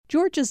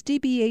Georgia's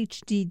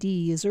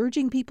DBHDD is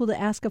urging people to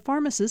ask a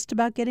pharmacist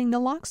about getting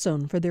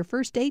naloxone for their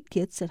first aid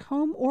kits at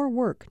home or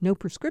work. No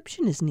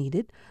prescription is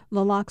needed.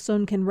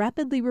 Naloxone can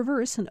rapidly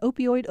reverse an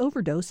opioid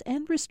overdose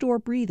and restore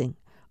breathing.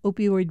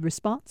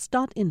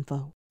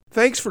 Opioidresponse.info.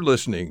 Thanks for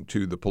listening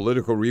to the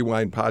Political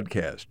Rewind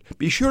podcast.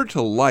 Be sure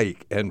to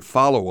like and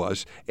follow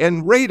us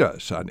and rate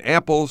us on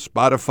Apple,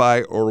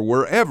 Spotify, or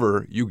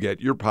wherever you get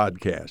your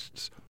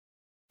podcasts.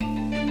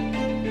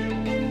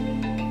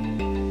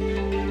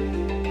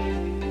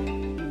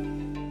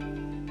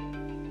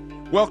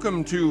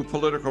 Welcome to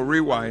Political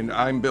Rewind.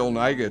 I'm Bill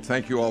Nigut.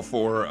 Thank you all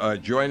for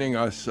joining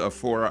us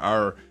for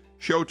our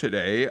show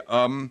today.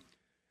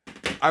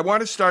 I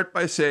want to start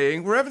by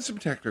saying we're having some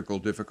technical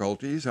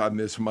difficulties on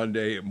this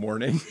Monday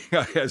morning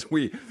as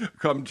we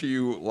come to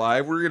you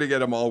live. We're going to get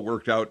them all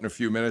worked out in a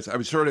few minutes. I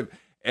was sort of,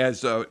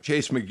 as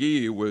Chase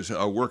McGee was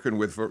working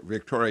with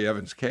Victoria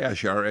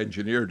Evans-Cash, our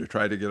engineer, to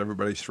try to get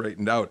everybody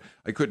straightened out,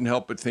 I couldn't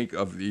help but think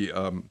of the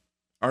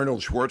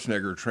Arnold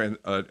Schwarzenegger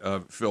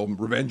film,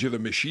 Revenge of the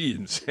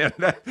Machines. And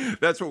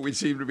that's what we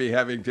seem to be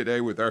having today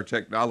with our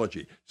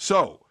technology.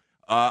 So,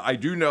 I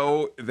do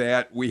know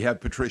that we have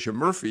Patricia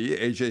Murphy,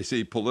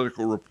 AJC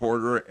political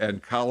reporter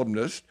and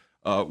columnist,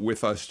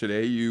 with us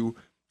today. You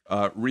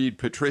read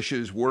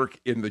Patricia's work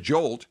in The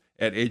Jolt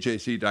at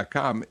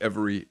AJC.com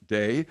every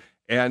day,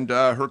 and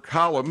her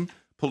column,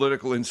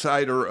 Political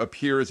Insider,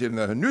 appears in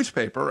the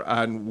newspaper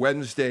on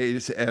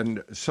Wednesdays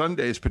and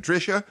Sundays.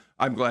 Patricia,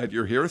 I'm glad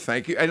you're here.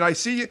 Thank you. And I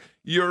see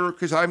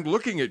because I'm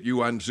looking at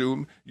you on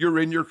Zoom, you're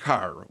in your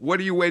car. What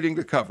are you waiting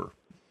to cover?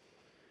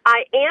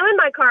 I am in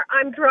my car.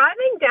 I'm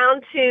driving down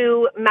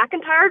to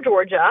McIntyre,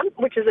 Georgia,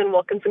 which is in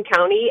Wilkinson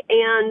County,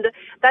 and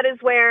that is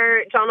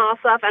where Jon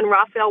Ossoff and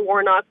Raphael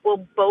Warnock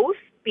will both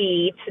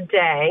be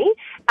today.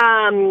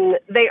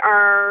 They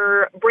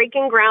are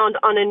breaking ground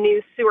on a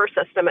new sewer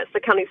system. It's the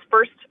county's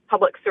first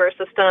public sewer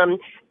system.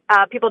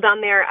 People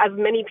down there, as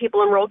many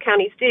people in rural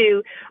counties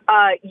do,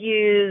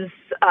 use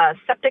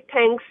septic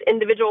tanks,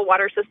 individual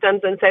water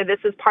systems, and so this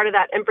is part of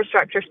that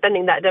infrastructure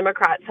spending that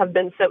Democrats have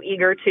been so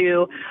eager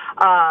to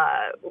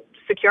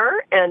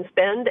secure and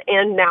spend,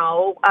 and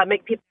now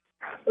make people.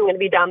 I'm going to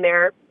be down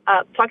there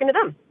talking to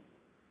them.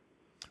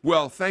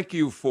 Well, thank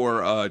you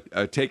for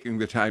taking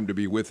the time to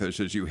be with us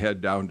as you head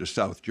down to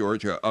South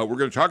Georgia. We're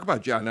going to talk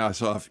about Jon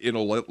Ossoff in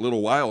a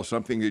little while,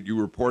 something that you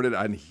reported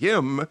on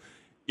him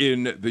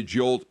in the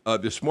Jolt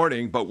this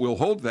morning, but we'll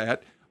hold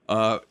that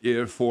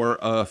for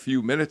a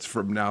few minutes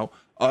from now.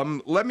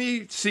 Let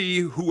me see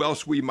who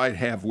else we might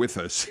have with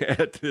us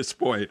at this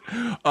point.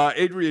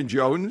 Adrian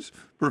Jones,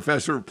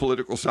 professor of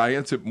political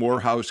science at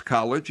Morehouse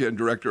College and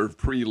director of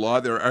pre-law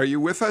there. Are you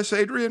with us,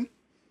 Adrian?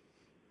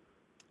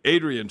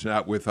 Adrian's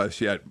not with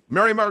us yet.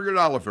 Mary Margaret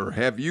Oliver,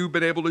 have you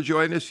been able to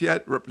join us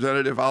yet,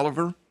 Representative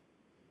Oliver?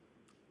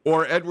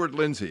 Or Edward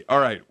Lindsay? All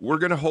right, we're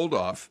going to hold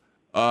off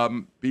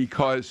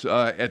because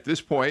at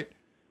this point,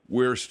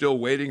 we're still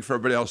waiting for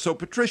everybody else. So,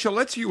 Patricia,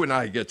 let's you and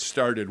I get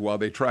started while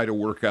they try to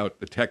work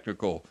out the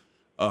technical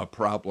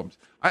problems.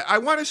 I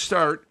want to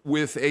start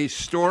with a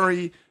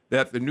story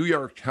that the New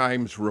York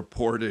Times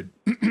reported,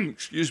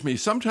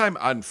 sometime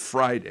on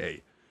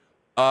Friday.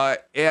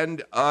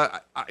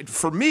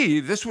 For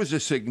me, this was a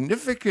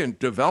significant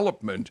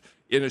development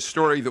in a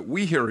story that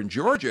we here in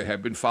Georgia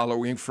have been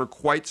following for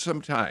quite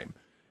some time.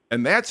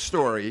 And that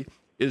story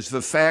is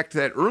the fact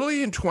that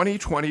early in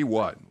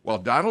 2021, while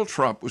Donald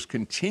Trump was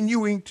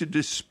continuing to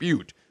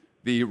dispute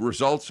the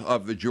results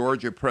of the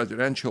Georgia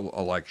presidential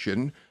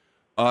election,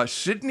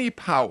 Sidney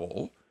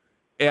Powell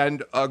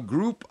and a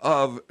group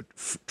of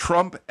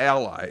Trump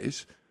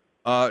allies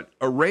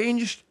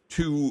arranged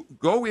to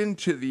go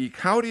into the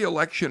county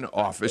election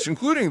office,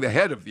 including the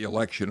head of the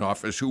election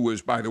office, who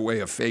was, by the way,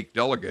 a fake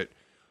delegate,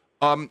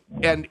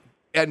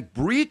 and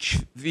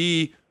breach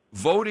the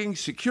voting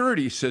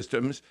security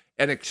systems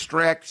and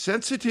extract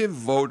sensitive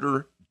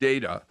voter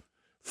data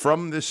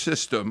from the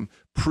system,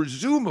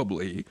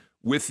 presumably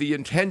with the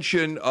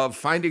intention of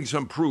finding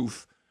some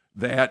proof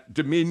that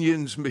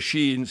Dominion's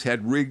machines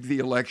had rigged the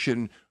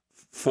election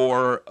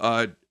for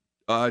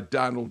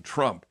Donald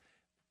Trump.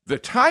 The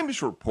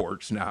Times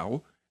reports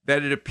now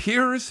that it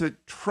appears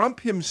that Trump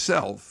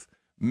himself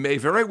may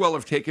very well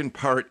have taken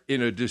part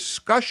in a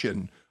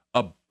discussion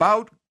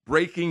about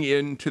breaking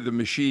into the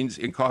machines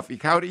in Coffee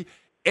County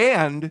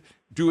and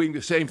doing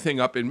the same thing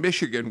up in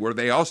Michigan, where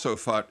they also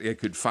thought they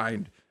could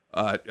find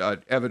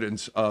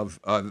evidence of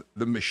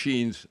the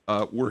machines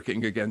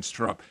working against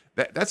Trump.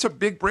 That's a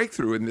big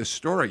breakthrough in this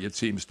story, it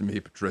seems to me,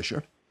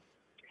 Patricia.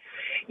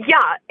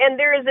 Yeah, and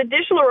there is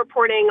additional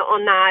reporting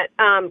on that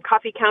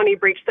Coffee County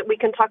breach that we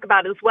can talk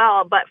about as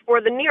well. But for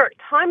the New York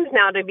Times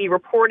now to be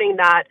reporting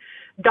that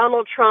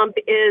Donald Trump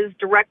is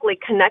directly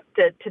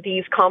connected to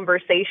these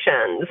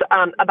conversations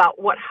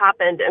about what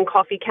happened in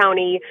Coffee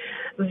County,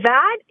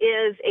 that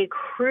is a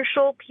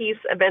crucial piece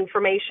of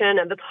information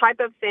and the type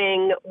of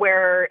thing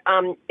where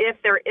if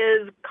there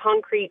is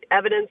concrete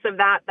evidence of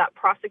that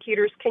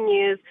prosecutors can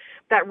use,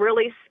 that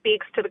really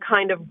speaks to the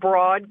kind of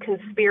broad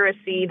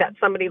conspiracy that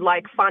somebody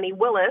like Fani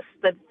Willis,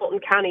 the Fulton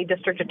County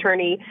District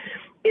Attorney,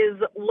 is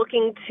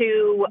looking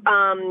to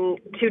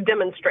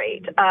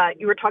demonstrate.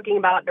 You were talking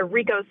about a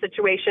RICO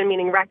situation,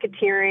 meaning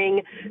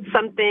racketeering,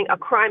 a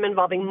crime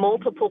involving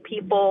multiple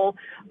people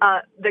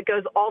that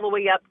goes all the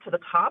way up to the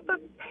top,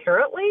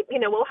 apparently.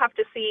 We'll have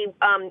to see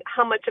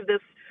how much of this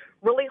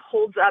really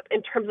holds up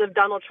in terms of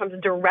Donald Trump's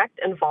direct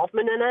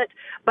involvement in it.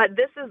 But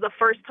this is the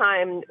first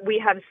time we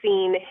have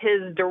seen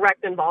his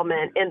direct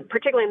involvement,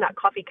 particularly in that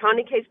Coffee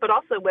County case, but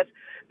also with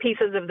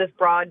pieces of this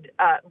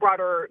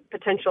broader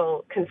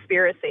potential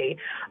conspiracy.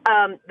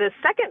 The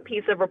second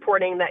piece of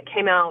reporting that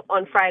came out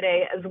on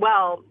Friday as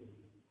well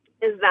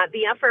is that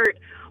the effort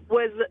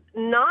was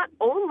not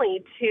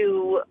only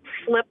to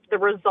flip the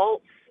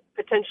results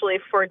potentially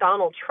for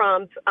Donald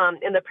Trump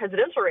in the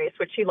presidential race,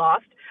 which he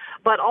lost,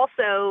 but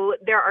also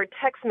there are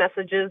text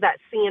messages that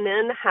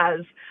CNN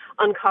has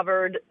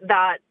uncovered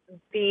that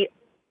the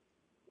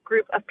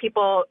group of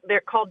people,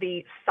 they're called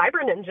the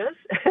Cyber Ninjas,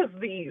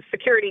 the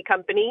security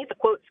company, the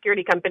quote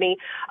security company,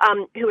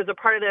 who was a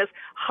part of this,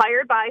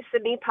 hired by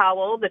Sidney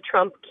Powell, the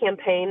Trump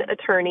campaign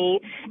attorney,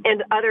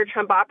 and other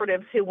Trump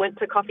operatives who went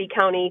to Coffee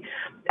County.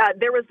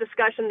 There was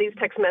discussion, these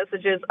text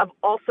messages, of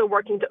also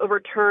working to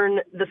overturn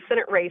the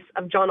Senate race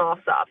of Jon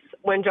Ossoff,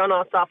 when Jon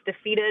Ossoff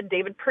defeated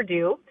David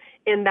Perdue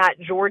in that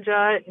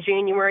Georgia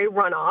January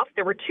runoff.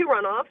 There were two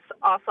runoffs,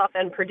 Ossoff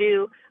and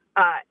Perdue,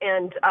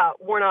 and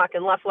Warnock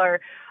and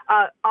Loeffler.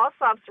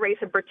 Ossoff's race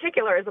in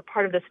particular is a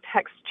part of this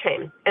text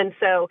chain. And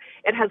so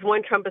it has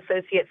one Trump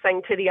associate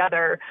saying to the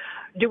other,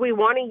 do we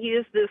want to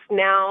use this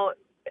now?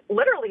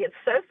 Literally, it's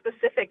so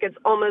specific, it's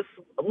almost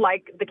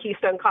like the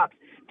Keystone Cops.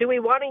 Do we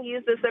want to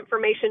use this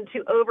information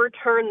to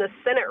overturn the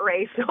Senate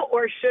race,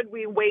 or should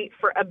we wait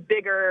for a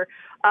bigger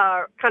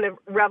kind of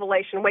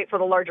revelation, wait for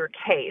the larger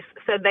case?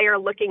 So they are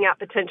looking at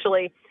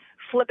potentially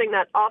flipping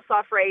that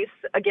Ossoff race.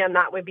 Again,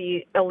 that would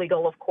be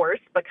illegal, of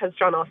course, because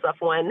Jon Ossoff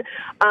won.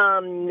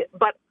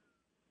 But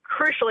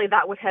crucially,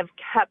 that would have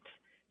kept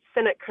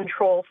Senate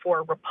control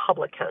for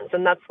Republicans.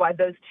 And that's why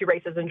those two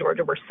races in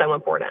Georgia were so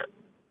important.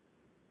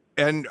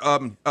 And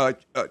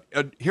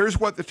here's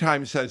what the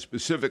Times says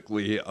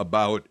specifically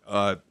about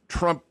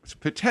Trump's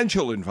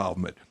potential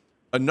involvement.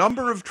 A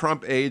number of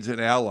Trump aides and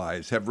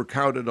allies have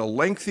recounted a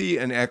lengthy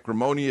and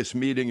acrimonious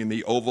meeting in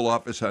the Oval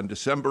Office on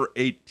December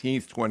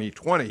 18th,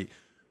 2020,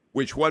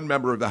 which one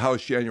member of the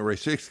House January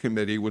 6th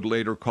committee would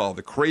later call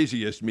the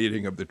craziest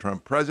meeting of the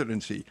Trump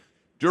presidency.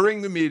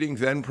 During the meeting,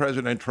 then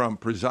President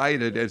Trump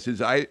presided as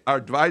his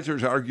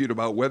advisors argued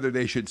about whether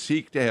they should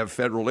seek to have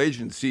federal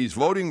agencies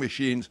voting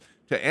machines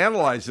to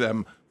analyze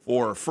them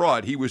for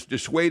fraud. He was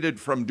dissuaded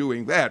from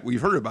doing that.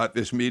 We've heard about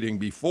this meeting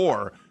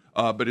before,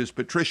 but as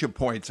Patricia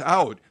points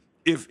out,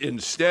 if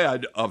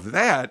instead of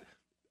that,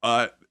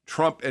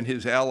 Trump and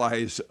his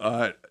allies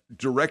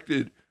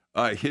directed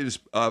his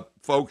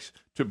folks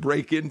to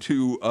break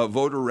into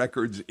voter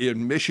records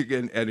in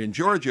Michigan and in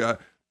Georgia,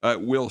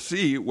 we'll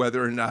see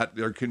whether or not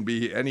there can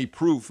be any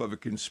proof of a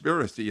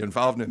conspiracy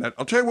involved in that.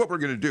 I'll tell you what we're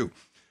going to do.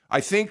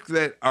 I think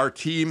that our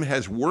team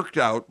has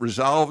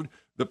resolved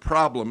the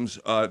problems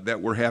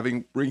that we're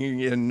having,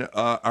 bringing in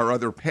our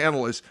other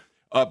panelists.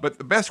 But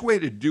the best way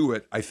to do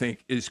it, I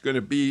think, is going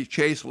to be,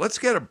 Chase, let's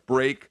get a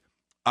break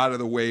out of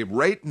the way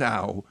right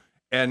now,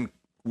 and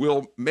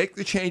we'll make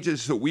the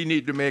changes that we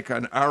need to make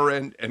on our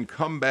end and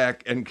come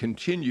back and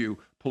continue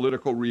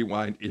Political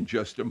Rewind in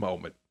just a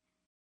moment.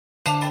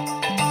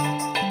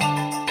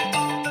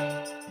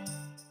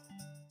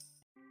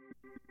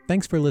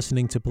 Thanks for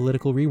listening to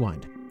Political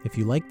Rewind. If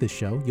you like this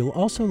show, you'll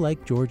also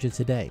like Georgia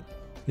Today.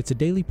 It's a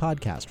daily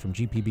podcast from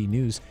GPB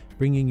News,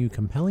 bringing you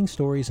compelling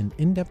stories and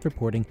in-depth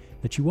reporting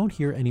that you won't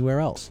hear anywhere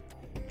else.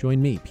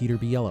 Join me, Peter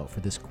Biello,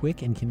 for this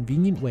quick and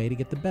convenient way to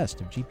get the best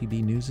of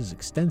GPB News'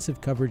 extensive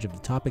coverage of the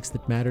topics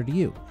that matter to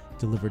you,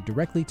 delivered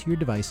directly to your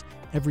device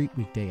every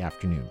weekday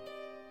afternoon.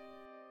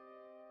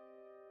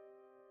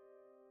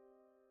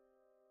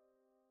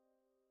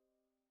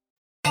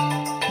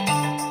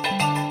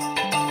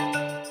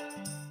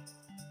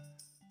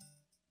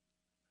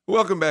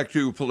 Welcome back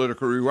to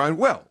Political Rewind.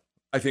 Well,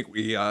 I think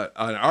we, on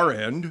our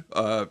end,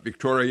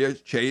 Victoria,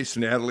 Chase,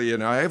 Natalie,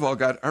 and I have all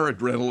got our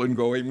adrenaline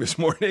going this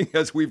morning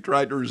as we've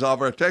tried to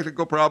resolve our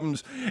technical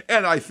problems,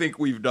 and I think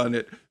we've done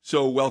it.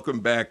 So welcome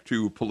back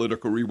to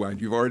Political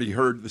Rewind. You've already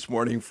heard this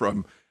morning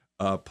from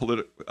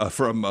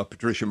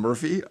Patricia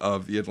Murphy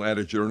of the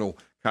Atlanta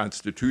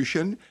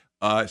Journal-Constitution.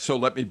 So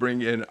let me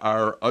bring in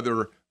our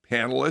other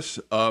panelists.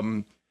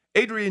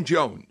 Adrian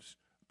Jones,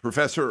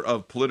 professor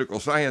of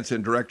political science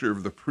and director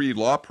of the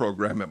pre-law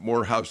program at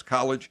Morehouse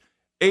College.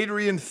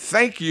 Adrian,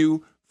 thank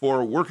you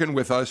for working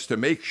with us to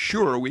make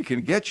sure we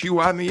can get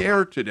you on the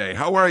air today.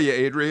 How are you,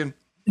 Adrian?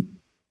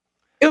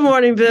 Good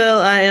morning, Bill.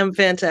 I am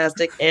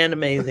fantastic and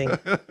amazing.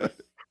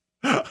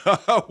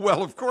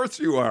 Well, of course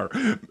you are.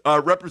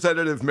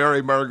 Representative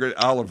Mary Margaret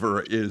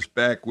Oliver is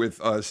back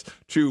with us,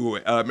 too.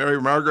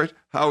 Mary Margaret,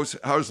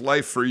 how's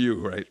life for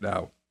you right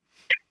now?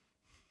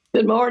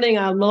 Good morning.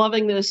 I'm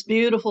loving this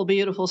beautiful,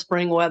 beautiful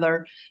spring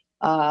weather.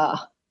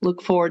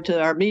 Look forward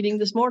to our meeting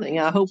this morning.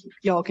 I hope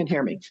y'all can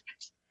hear me.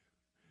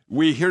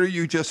 We hear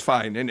you just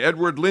fine. And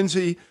Edward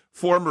Lindsay,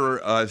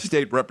 former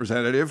state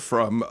representative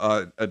from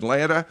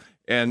Atlanta,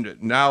 and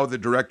now the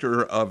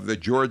director of the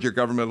Georgia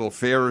Governmental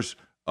Affairs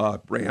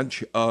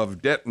branch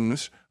of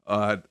Denton's,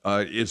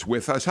 is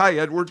with us. Hi,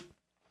 Edward.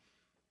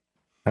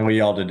 How are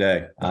y'all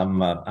today?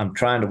 I'm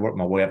trying to work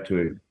my way up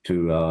to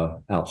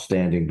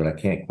outstanding, but I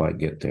can't quite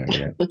get there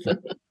yet.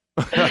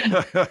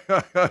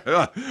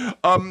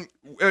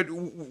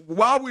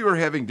 While we were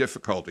having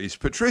difficulties,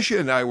 Patricia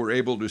and I were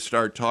able to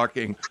start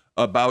talking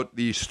about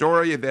the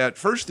story that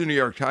first the New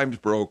York Times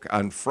broke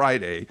on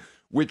Friday,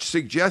 which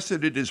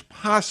suggested it is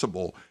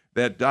possible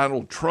that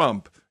Donald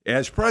Trump,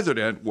 as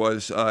president,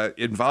 was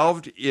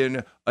involved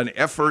in an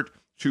effort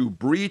to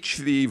breach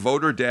the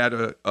voter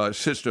data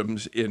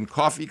systems in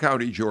Coffee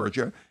County,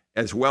 Georgia,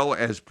 as well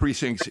as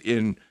precincts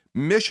in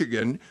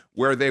Michigan,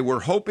 where they were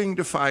hoping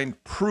to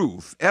find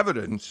proof,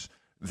 evidence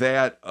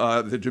that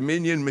the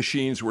Dominion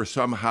machines were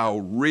somehow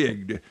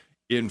rigged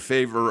in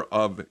favor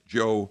of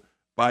Joe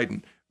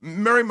Biden.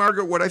 Mary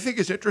Margaret, what I think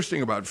is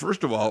interesting about,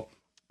 first of all,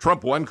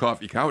 Trump won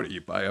Coffee County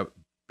by a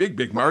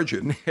big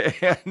margin,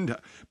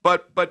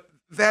 but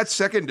that's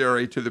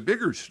secondary to the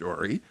bigger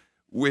story,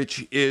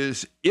 which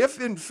is if,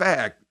 in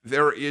fact,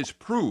 there is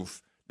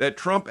proof that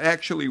Trump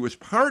actually was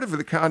part of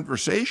the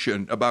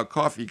conversation about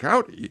Coffee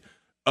County,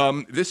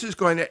 this is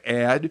going to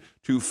add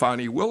to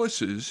Fani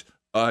Willis's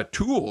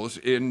tools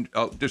in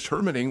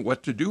determining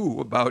what to do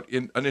about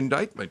an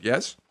indictment,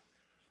 yes?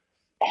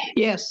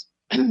 Yes.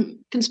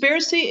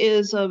 Conspiracy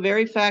is a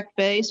very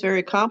fact-based,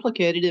 very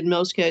complicated in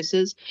most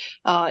cases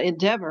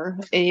endeavor.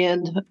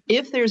 And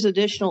if there's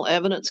additional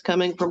evidence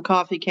coming from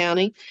Coffee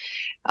County,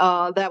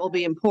 that will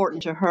be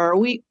important to her.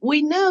 We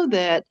know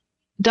that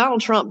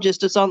Donald Trump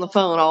just is on the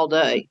phone all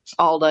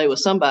day with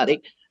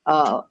somebody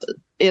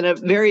in a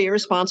very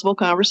irresponsible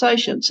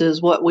conversations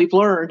is what we've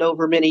learned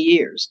over many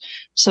years.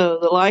 So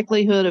the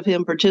likelihood of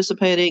him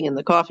participating in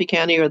the Coffee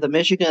County or the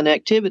Michigan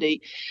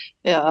activity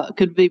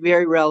could be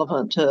very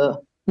relevant to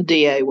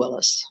DA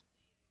Willis.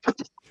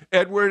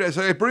 Edward, as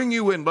I bring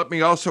you in, let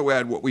me also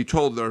add what we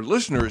told our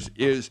listeners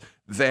is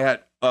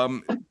that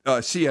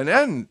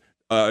CNN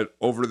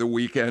over the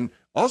weekend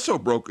also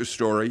broke a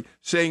story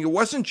saying it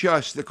wasn't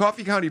just, the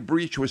Coffee County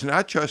breach was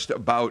not just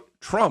about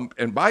Trump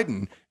and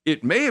Biden.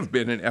 It may have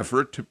been an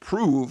effort to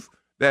prove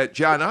that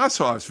John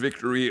Ossoff's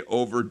victory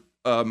over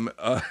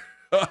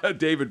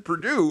David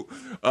Perdue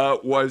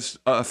was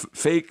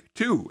fake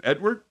too.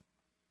 Edward?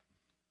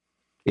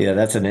 Yeah,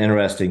 that's an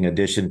interesting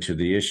addition to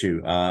the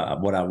issue.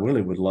 What I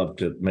really would love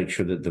to make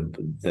sure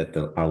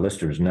that our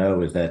listeners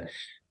know is that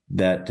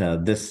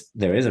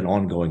there is an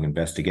ongoing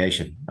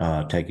investigation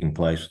taking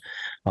place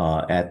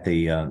at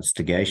the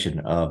instigation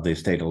of the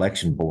state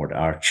election board.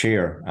 Our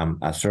chair,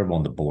 I serve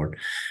on the board,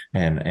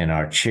 and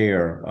our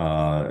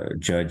chair,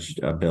 Judge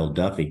Bill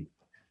Duffy,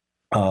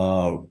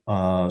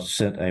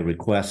 sent a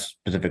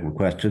specific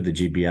request to the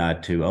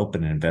GBI to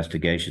open an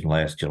investigation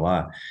last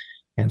July,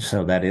 and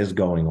so that is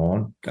going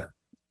on.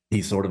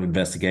 These sort of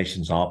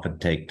investigations often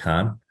take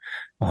time,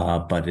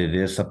 but it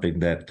is something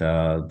that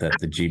the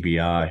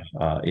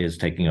GBI is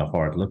taking a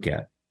hard look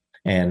at.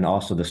 And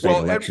also the state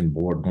election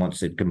board,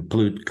 once it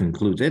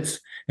concludes its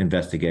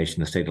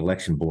investigation, the state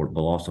election board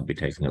will also be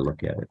taking a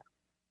look at it.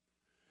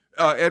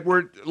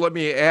 Edward, let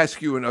me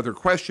ask you another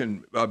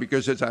question,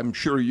 because as I'm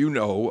sure you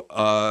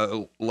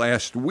know,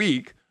 last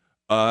week,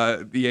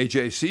 the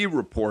AJC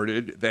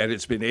reported that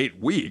it's been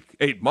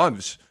 8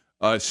 months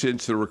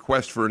since the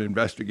request for an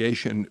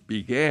investigation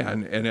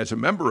began. And as a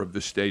member of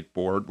the state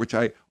board, which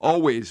I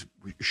always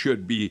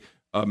should be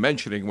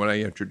mentioning when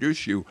I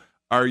introduce you,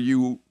 are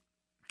you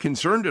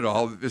concerned at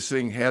all that this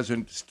thing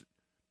hasn't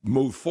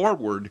moved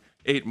forward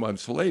 8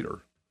 months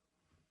later?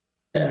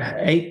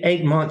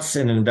 8 months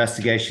in an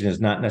investigation is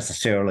not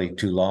necessarily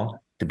too long,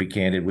 to be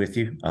candid with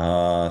you.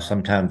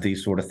 Sometimes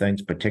these sort of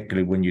things,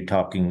 particularly when you're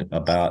talking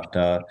about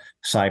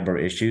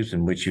cyber issues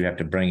in which you have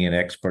to bring in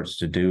experts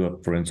to do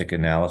a forensic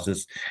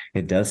analysis,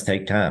 it does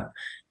take time.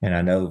 And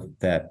I know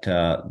that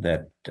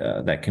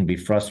that can be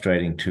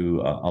frustrating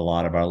to a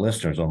lot of our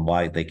listeners on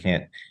why they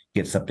can't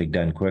get something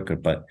done quicker.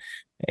 But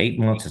 8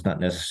 months is not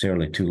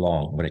necessarily too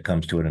long when it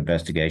comes to an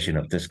investigation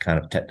of this kind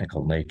of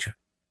technical nature.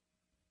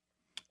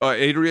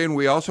 Adrian,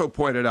 we also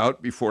pointed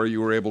out before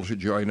you were able to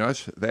join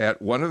us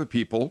that one of the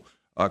people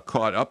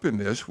caught up in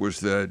this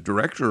was the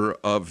director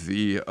of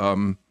the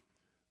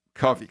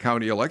Coffee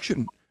County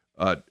election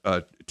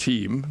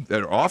team,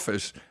 their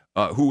office,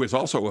 who is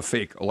also a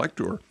fake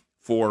elector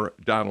for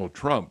Donald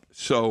Trump.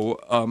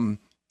 So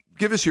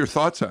give us your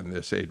thoughts on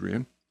this,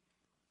 Adrian.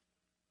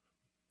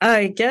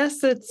 I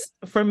guess it's,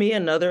 for me,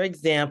 another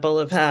example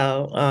of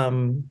how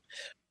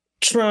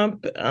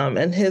Trump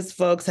and his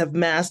folks have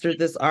mastered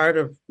this art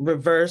of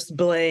reverse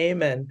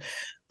blame and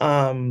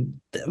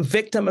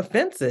victim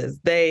offenses.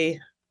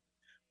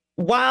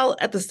 While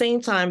at the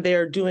same time they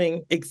are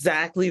doing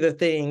exactly the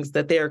things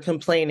that they are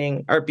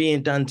complaining are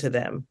being done to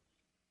them.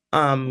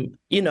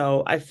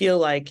 I feel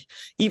like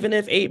even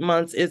if 8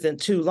 months isn't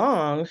too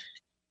long,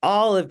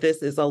 all of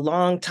this is a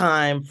long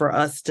time for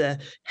us to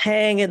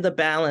hang in the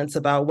balance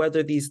about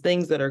whether these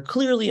things that are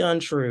clearly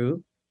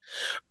untrue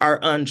are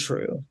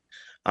untrue.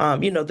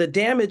 The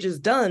damage is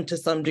done to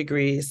some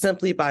degree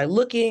simply by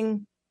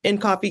looking in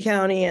Coffee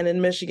County and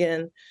in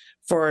Michigan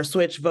for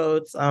switch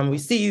votes. We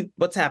see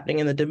what's happening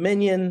in the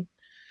Dominion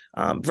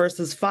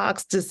versus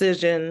Fox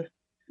decision.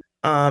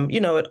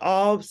 It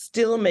all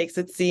still makes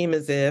it seem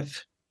as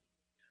if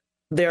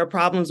there are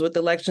problems with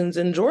elections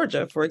in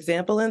Georgia, for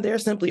example, and there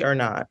simply are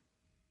not.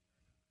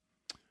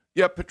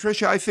 Yeah,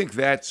 Patricia, I think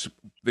that's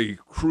the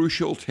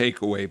crucial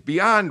takeaway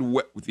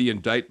beyond the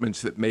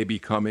indictments that may be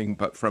coming,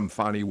 but from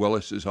Fani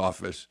Willis's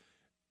office.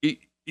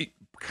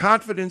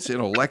 Confidence in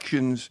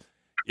elections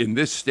in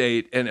this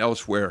state and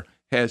elsewhere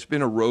has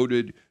been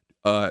eroded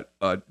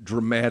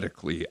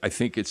dramatically. I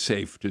think it's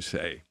safe to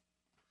say.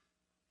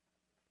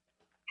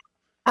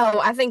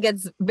 Oh, I think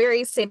it's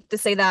very safe to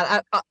say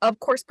that. Of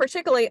course,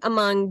 particularly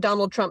among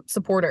Donald Trump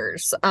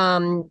supporters.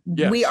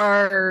 Yes. We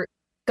are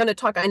going to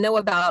talk, I know,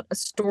 about a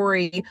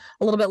story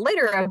a little bit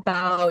later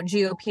about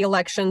GOP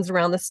elections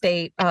around the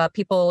state,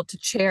 people to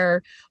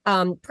chair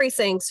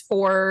precincts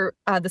for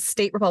the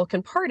state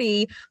Republican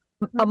Party.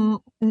 A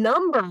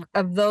number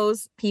of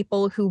those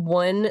people who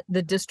won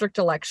the district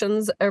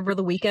elections over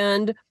the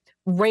weekend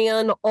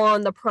ran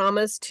on the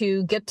promise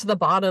to get to the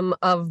bottom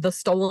of the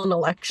stolen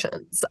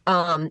elections.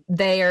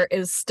 There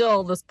is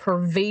still this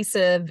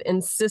pervasive,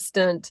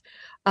 insistent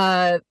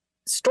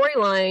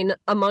storyline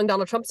among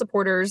Donald Trump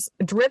supporters,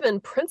 driven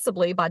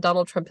principally by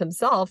Donald Trump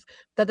himself,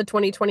 that the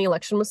 2020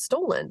 election was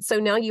stolen. So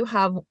now you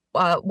have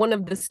one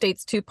of the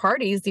state's two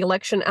parties, the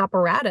election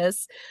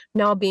apparatus,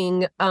 now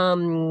being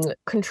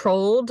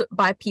controlled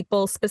by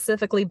people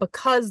specifically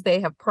because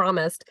they have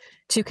promised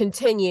to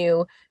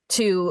continue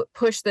to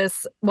push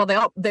this.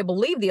 Well, they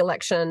believe the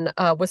election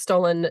was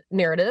stolen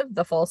narrative,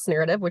 the false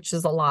narrative, which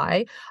is a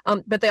lie.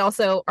 But they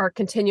also are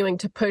continuing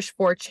to push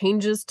for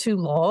changes to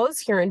laws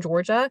here in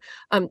Georgia,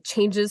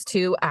 changes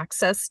to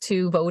access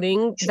to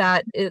voting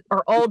that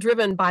are all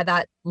driven by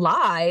that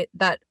lie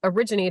that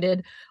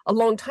originated a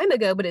long time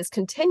ago, but is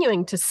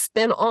continuing to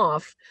spin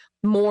off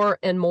more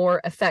and more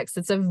effects.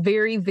 It's a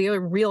very, very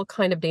real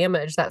kind of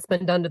damage that's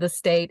been done to the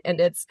state, and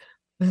it's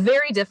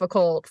very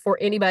difficult for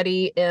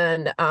anybody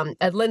in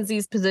Ed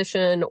Lindsay's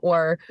position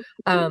or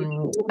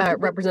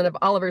Representative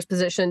Oliver's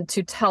position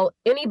to tell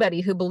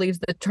anybody who believes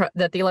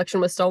that the election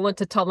was stolen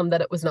to tell them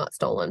that it was not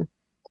stolen.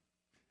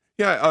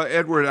 Yeah,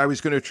 Edward, I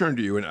was going to turn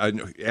to you and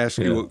ask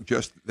you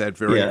just that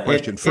very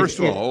question. First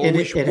of all,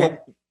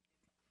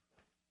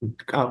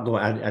 I'll go.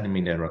 I didn't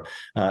mean to interrupt.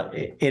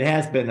 It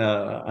has been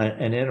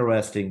an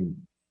interesting,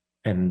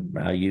 and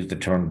I use the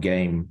term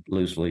game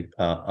loosely,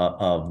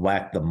 of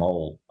whack the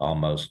mole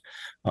almost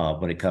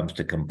when it comes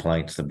to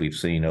complaints that we've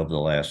seen over the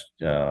last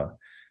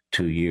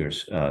 2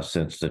 years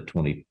since the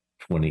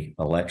 2020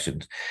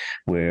 elections,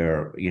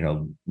 where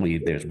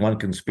there's one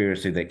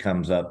conspiracy that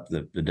comes up,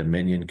 the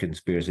Dominion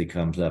conspiracy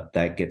comes up,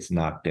 that gets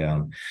knocked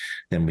down.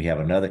 Then we have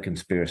another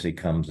conspiracy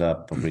comes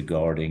up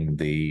regarding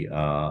the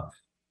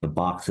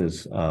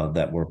boxes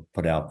that were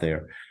put out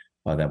there.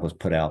 That was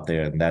put out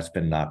there, and that's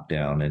been knocked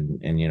down.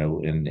 And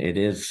it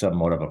is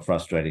somewhat of a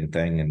frustrating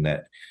thing in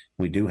that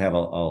we do have a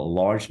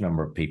large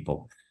number of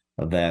people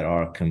that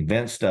are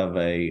convinced of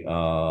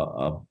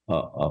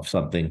of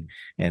something,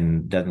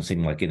 and doesn't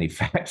seem like any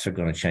facts are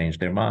going to change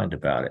their mind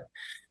about it.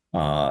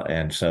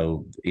 And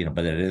so,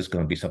 but it is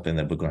going to be something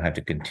that we're going to have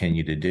to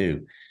continue to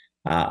do.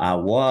 I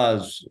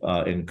was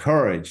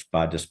encouraged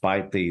by,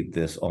 despite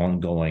this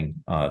ongoing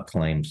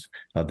claims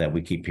that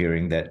we keep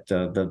hearing, that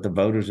the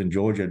voters in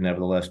Georgia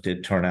nevertheless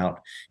did turn out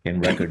in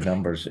record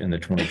numbers in the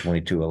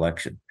 2022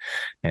 election.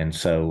 And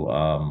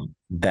so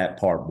that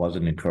part was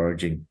an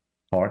encouraging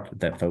part,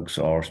 that folks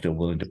are still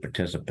willing to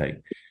participate.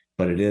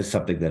 But it is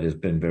something that has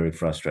been very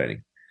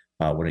frustrating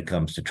when it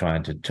comes to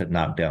trying to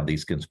knock down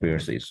these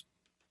conspiracies.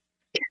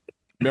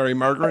 Mary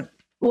Margaret?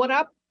 What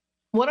I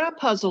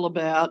puzzle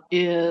about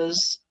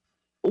is,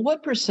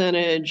 what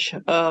percentage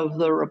of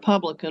the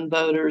Republican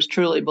voters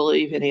truly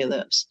believe any of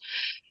this?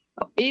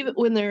 Even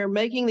when they're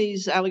making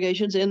these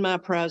allegations in my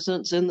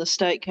presence in the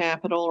state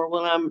capitol, or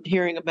when I'm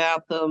hearing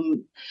about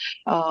them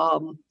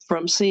from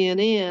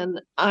CNN,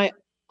 I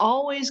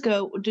always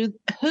go,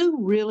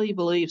 who really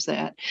believes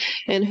that?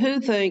 And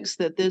who thinks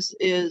that this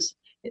is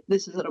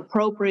an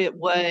appropriate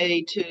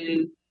way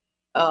to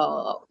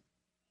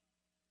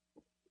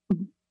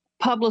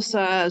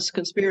publicize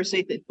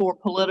conspiracy for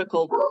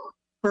political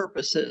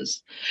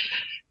purposes?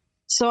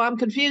 So I'm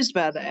confused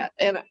by that,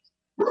 and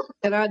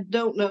I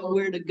don't know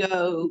where to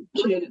go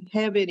to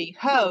have any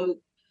hope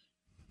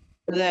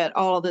that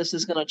all of this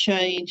is going to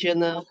change in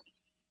the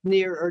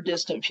near or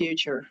distant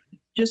future.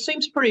 Just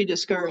seems pretty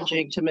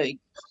discouraging to me.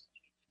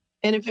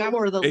 And if I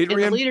were in the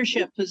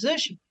leadership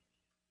position,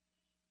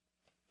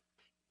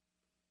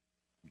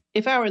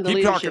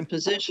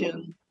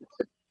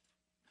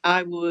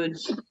 I would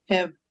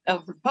have a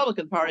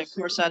Republican Party. Of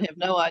course, I'd have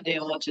no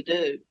idea what to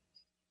do.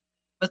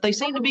 But they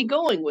seem to be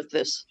going with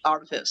this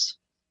artifice.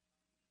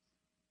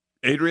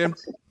 Adrian?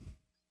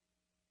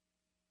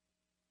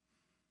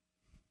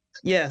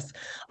 Yes.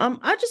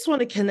 I just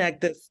want to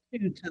connect this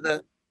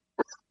to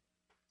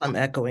I'm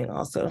echoing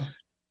also.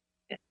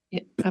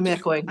 Yeah, I'm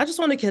echoing. I just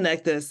want to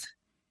connect this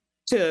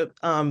to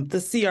the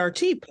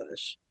CRT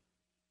push.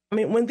 I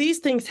mean, when these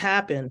things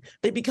happen,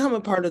 they become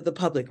a part of the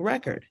public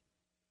record,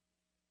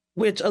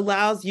 which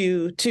allows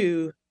you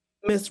to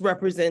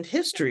misrepresent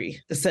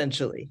history,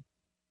 essentially.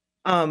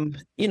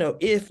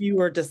 If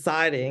you are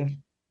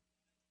deciding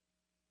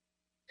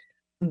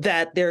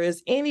that there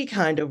is any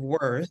kind of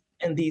worth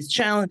in these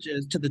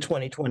challenges to the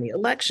 2020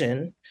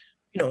 election,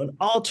 an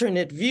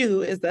alternate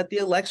view is that the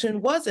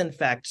election was in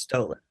fact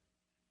stolen.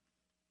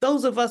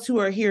 Those of us who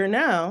are here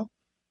now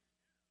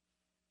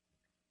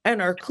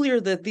and are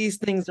clear that these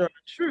things are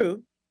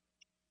untrue,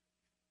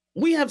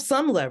 we have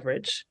some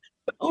leverage,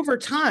 but over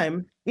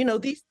time,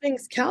 these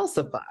things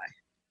calcify.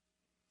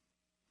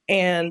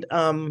 And,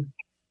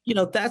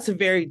 that's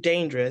very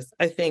dangerous,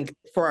 I think,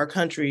 for our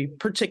country,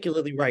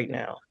 particularly right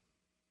now.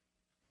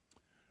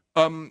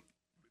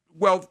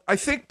 Well, I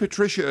think,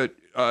 Patricia,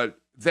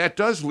 that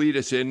does lead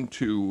us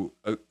into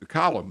a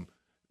column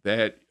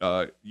that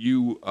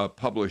you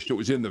published. It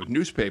was in the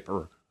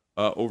newspaper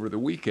over the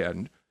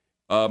weekend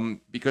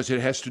because it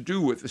has to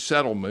do with the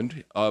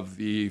settlement of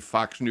the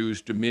Fox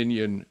News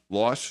Dominion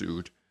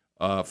lawsuit.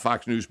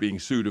 Fox News being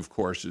sued, of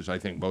course, as I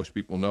think most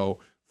people know,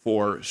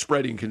 for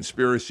spreading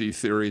conspiracy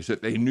theories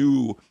that they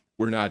knew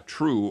were not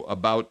true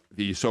about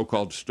the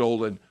so-called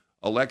stolen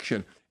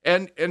election.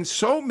 And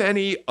so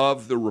many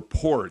of the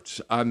reports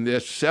on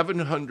this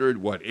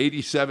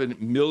 $87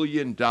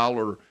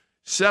 million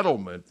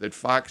settlement that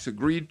Fox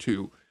agreed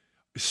to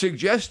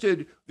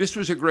suggested this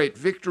was a great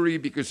victory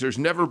because there's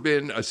never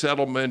been a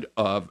settlement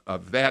of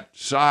that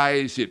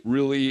size. It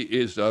really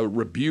is a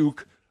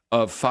rebuke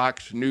of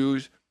Fox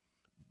News.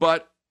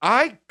 But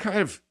I kind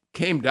of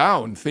came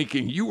down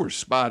thinking you were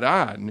spot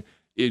on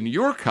in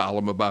your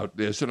column about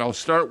this, and I'll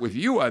start with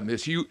you on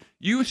this.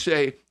 You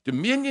say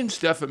Dominion's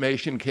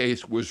defamation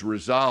case was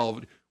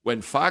resolved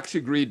when Fox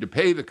agreed to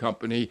pay the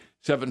company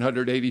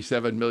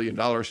 $787 million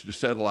to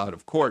settle out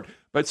of court.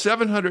 But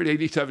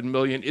 $787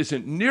 million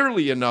isn't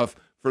nearly enough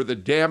for the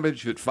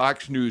damage that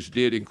Fox News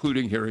did,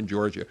 including here in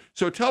Georgia.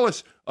 So tell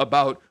us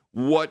about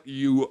what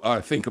you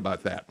think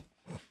about that.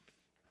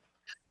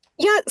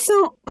 Yeah,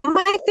 so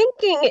my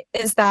thinking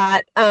is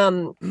that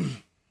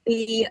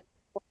the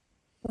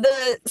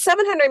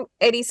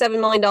 $787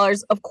 million,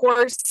 of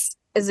course,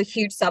 is a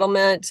huge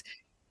settlement.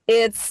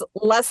 It's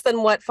less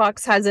than what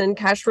Fox has in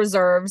cash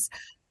reserves,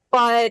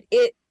 but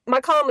my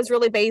column was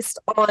really based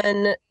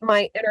on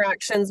my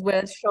interactions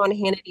with Sean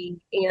Hannity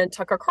and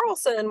Tucker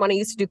Carlson when I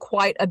used to do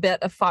quite a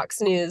bit of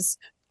Fox News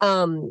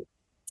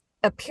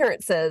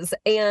appearances.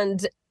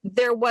 And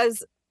there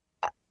was,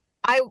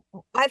 I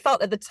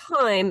felt at the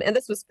time, and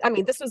this was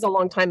a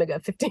long time ago,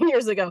 15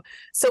 years ago.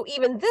 So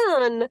even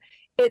then,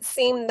 it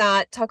seemed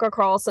that Tucker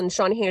Carlson and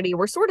Sean Hannity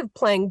were sort of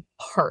playing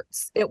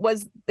parts.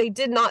 They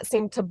did not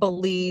seem to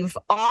believe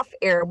off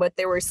air what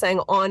they were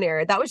saying on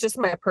air. That was just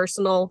my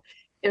personal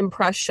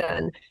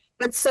impression.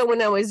 But so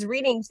when I was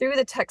reading through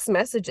the text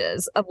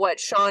messages of what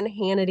Sean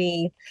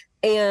Hannity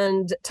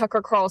and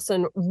Tucker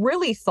Carlson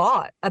really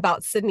thought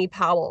about Sidney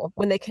Powell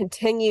when they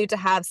continued to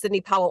have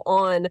Sidney Powell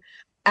on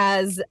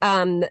as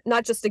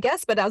not just a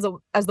guest, but as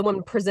the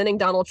one presenting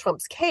Donald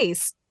Trump's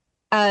case,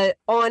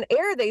 on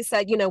air, they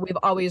said, we've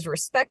always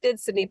respected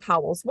Sidney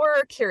Powell's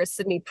work. Here is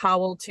Sidney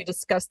Powell to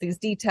discuss these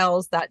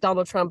details that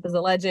Donald Trump is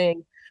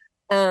alleging,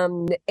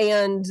 and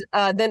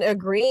then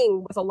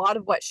agreeing with a lot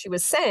of what she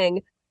was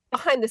saying.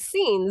 Behind the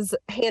scenes,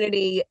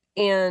 Hannity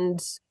and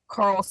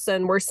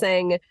Carlson were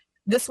saying,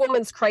 this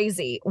woman's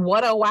crazy.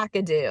 What a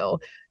wackadoo.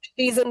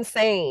 She's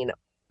insane.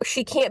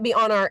 She can't be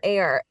on our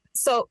air.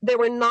 So they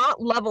were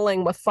not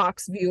leveling with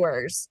Fox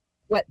viewers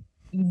what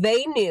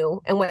they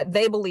knew and what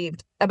they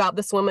believed about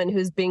this woman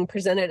who's being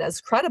presented as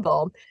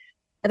credible.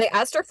 And they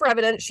asked her for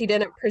evidence. She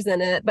didn't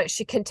present it, but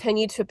she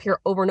continued to appear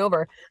over and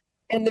over.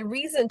 And the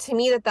reason to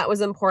me that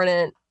was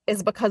important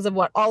is because of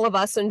what all of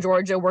us in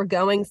Georgia were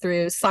going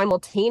through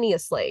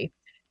simultaneously.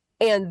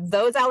 And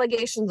those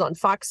allegations on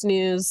Fox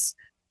News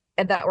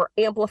and that were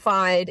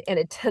amplified and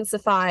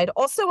intensified,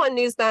 also on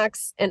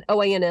Newsmax and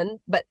OANN,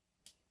 but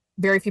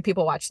very few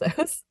people watch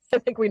those. I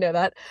think we know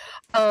that.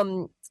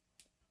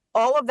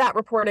 All of that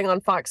reporting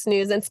on Fox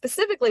News, and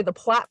specifically the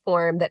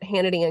platform that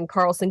Hannity and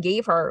Carlson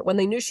gave her when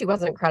they knew she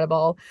wasn't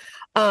credible,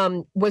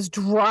 was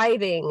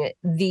driving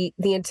the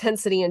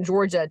intensity in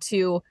Georgia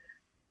to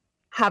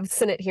have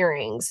Senate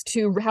hearings,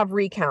 to have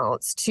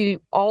recounts, to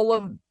all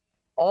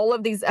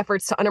of these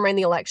efforts to undermine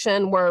the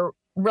election were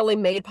really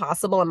made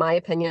possible, in my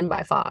opinion,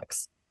 by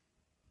Fox.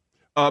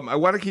 I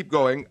want to keep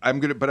going.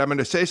 But I'm going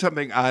to say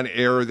something on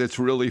air that's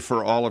really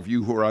for all of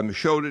you who are on the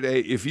show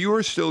today. If you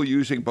are still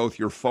using both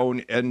your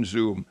phone and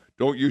Zoom,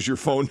 don't use your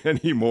phone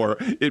anymore.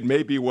 It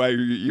may be why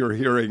you're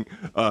hearing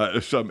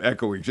some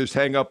echoing. Just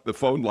hang up the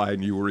phone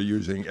line you were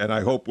using, and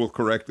I hope we'll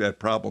correct that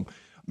problem.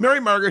 Mary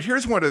Margaret,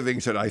 here's one of the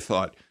things that I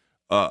thought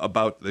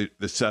about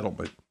the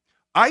settlement.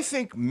 I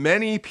think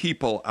many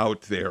people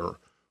out there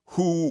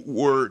who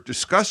were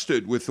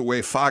disgusted with the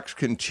way Fox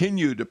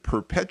continued to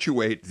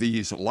perpetuate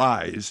these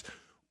lies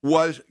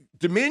was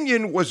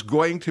Dominion was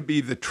going to be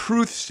the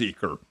truth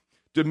seeker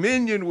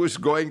Dominion was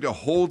going to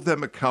hold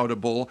them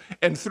accountable,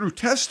 and through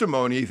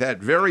testimony, that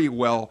very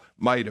well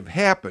might have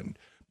happened.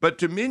 But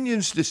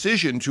Dominion's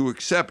decision to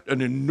accept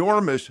an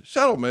enormous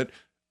settlement,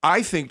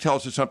 I think,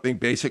 tells us something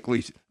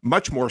basically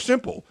much more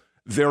simple.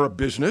 They're a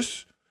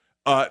business.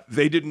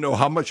 They didn't know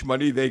how much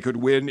money they could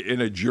win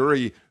in a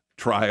jury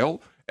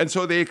trial, and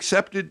so they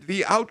accepted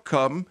the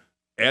outcome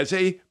as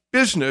a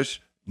business,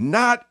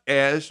 not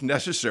as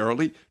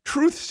necessarily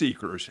truth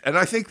seekers. And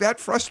I think that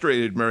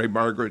frustrated Mary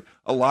Margaret,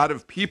 a lot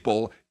of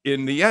people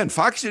in the end.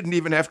 Fox didn't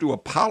even have to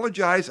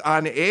apologize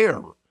on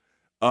air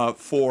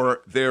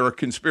for their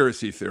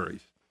conspiracy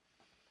theories.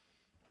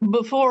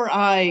 Before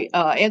I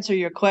answer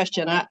your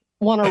question, I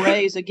want to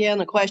raise again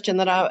a question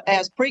that I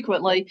ask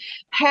frequently.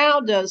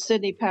 How does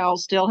Sidney Powell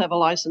still have a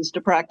license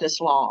to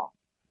practice law?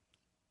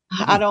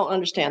 I don't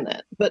understand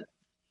that.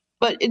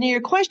 But in your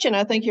question,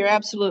 I think you're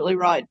absolutely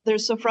right.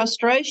 There's a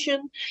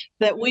frustration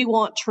that we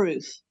want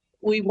truth.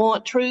 We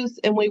want truth,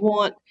 and we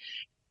want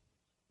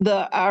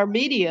our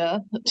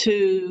media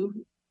to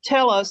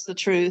tell us the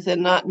truth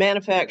and not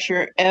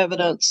manufacture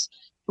evidence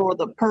for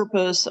the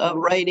purpose of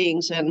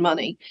ratings and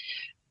money.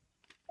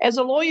 As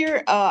a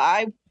lawyer,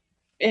 I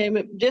am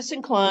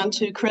disinclined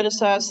to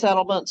criticize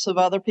settlements of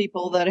other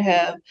people that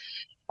have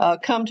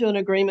come to an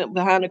agreement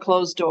behind the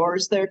closed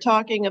doors. They're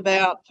talking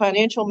about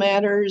financial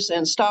matters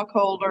and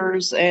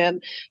stockholders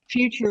and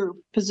future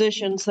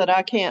positions that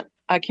I can't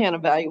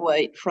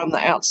evaluate from the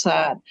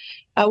outside.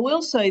 I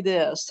will say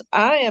this: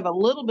 I have a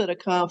little bit of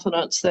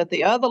confidence that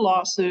the other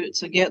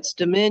lawsuits against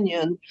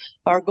Dominion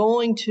are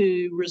going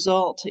to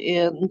result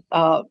in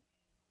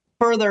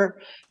further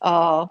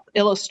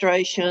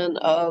illustration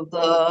of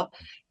the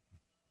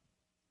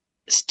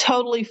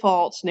totally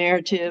false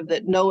narrative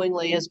that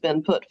knowingly has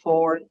been put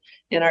forward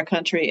in our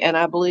country. And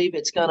I believe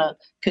it's going to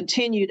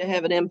continue to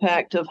have an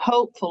impact of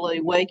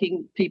hopefully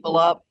waking people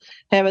up,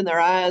 having their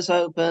eyes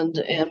opened,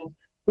 and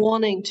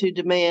wanting to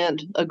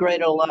demand a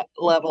greater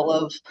level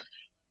of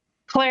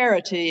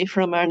clarity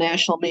from our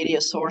national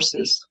media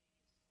sources.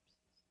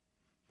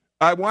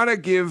 I want to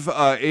give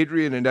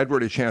Adrian and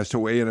Edward a chance to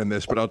weigh in on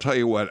this, but I'll tell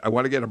you what, I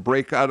want to get a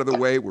break out of the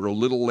way. We're a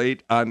little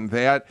late on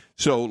that.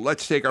 So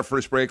let's take our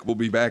first break. We'll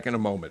be back in a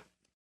moment.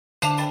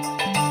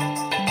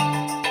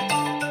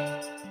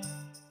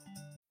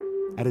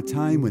 At a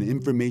time when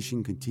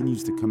information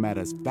continues to come at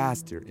us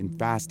faster and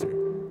faster,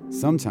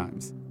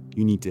 sometimes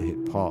you need to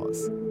hit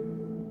pause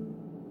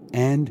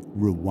and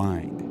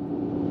rewind.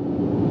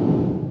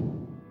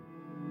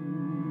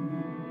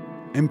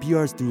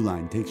 NPR's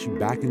Throughline takes you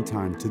back in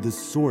time to the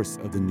source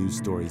of the news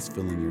stories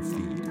filling your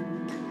feed.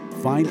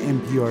 Find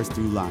NPR's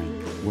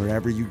Throughline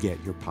wherever you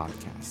get your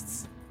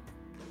podcasts.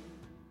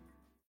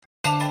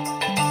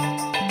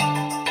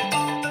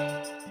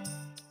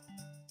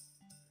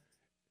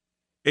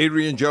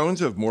 Adrian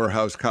Jones of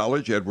Morehouse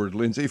College, Edward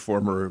Lindsay,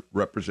 former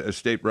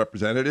state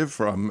representative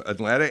from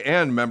Atlanta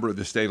and member of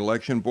the state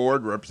election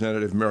board,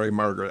 Representative Mary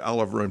Margaret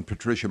Oliver and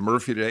Patricia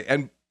Murphy today.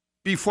 And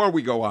before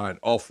we go on,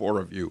 all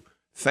four of you,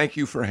 thank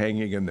you for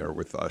hanging in there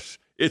with us.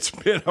 It's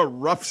been a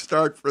rough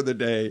start for the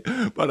day,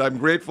 but I'm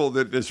grateful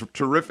that this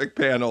terrific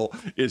panel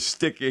is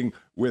sticking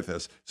with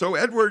us. So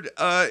Edward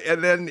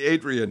and then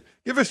Adrian,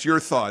 give us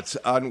your thoughts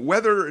on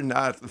whether or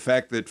not the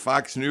fact that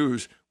Fox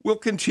News will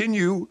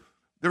continue.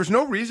 There's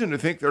no reason to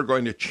think they're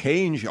going to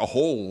change a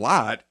whole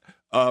lot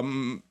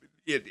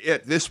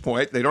at this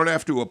point. They don't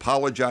have to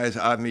apologize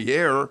on the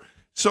air.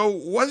 So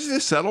was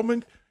this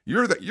settlement,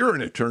 you're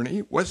an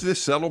attorney, was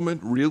this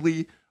settlement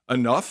really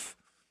enough?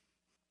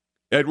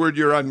 Edward,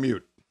 you're on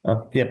mute.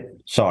 Yep,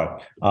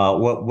 sorry.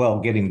 Well,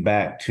 getting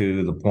back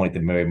to the point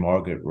that Mary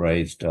Margaret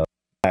raised, the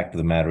fact of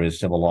the matter is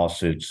civil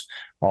lawsuits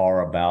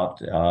are about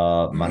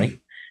money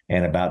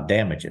and about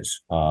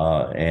damages.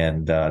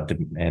 And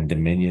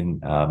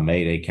Dominion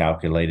made a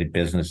calculated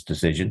business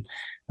decision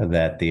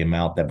that the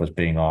amount that was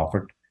being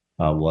offered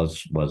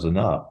was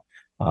enough.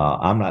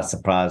 I'm not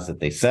surprised that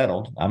they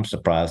settled. I'm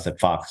surprised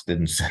that Fox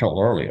didn't settle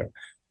earlier,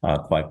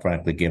 quite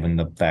frankly, given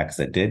the facts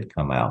that did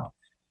come out.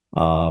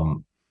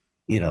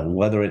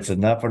 Whether it's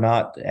enough or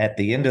not, at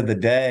the end of the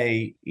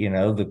day,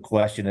 the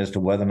question as to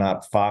whether or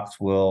not Fox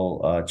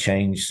will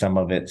change some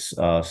of its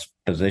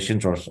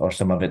positions or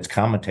some of its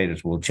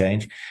commentators will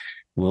change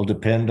will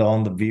depend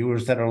on the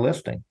viewers that are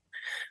listening.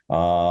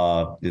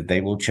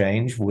 They will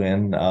change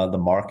when the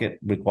market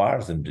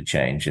requires them to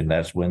change, and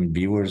that's when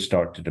viewers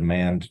start to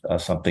demand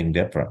something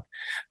different.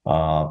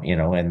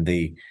 And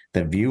the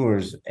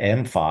viewers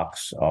and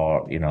Fox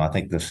are, I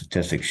think the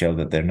statistics show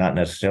that they're not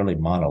necessarily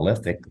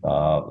monolithic.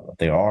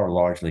 They are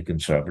largely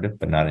conservative,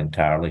 but not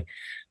entirely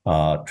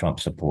Trump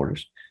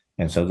supporters.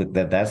 And so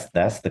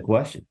that's the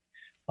question.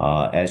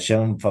 As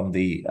shown from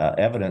the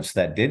evidence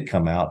that did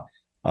come out,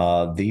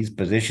 these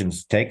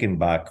positions taken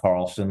by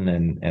Carlson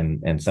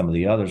and some of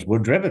the others were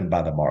driven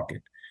by the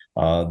market.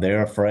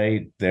 Their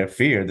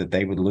fear that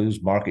they would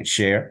lose market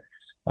share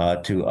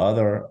to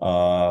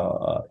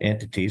other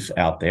entities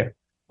out there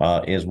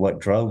is what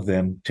drove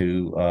them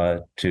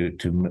to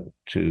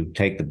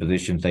take the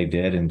positions they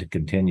did and to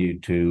continue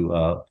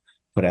to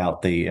put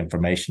out the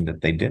information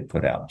that they did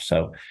put out.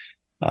 So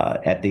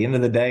At the end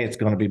of the day, it's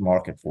going to be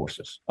market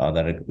forces.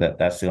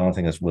 That's the only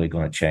thing that's really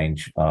going to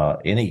change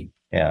any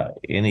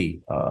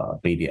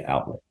media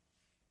outlet.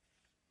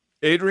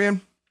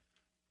 Adrian?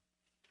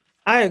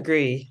 I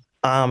agree.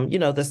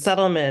 The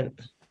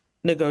settlement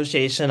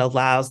negotiation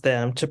allows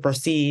them to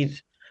proceed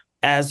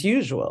as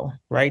usual,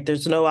 right?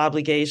 There's no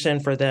obligation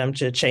for them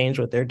to change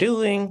what they're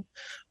doing.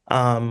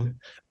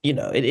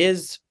 It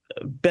is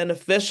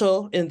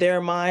beneficial in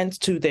their minds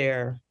to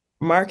their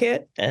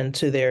market and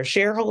to their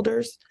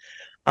shareholders.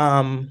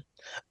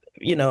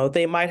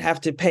 They might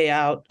have to pay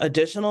out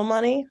additional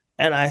money,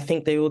 and I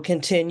think they will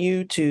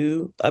continue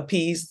to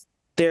appease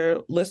their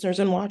listeners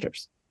and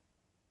watchers.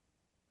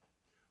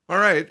 All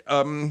right.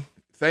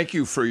 Thank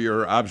you for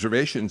your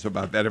observations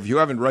about that. If you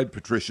haven't read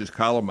Patricia's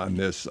column on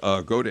this,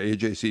 go to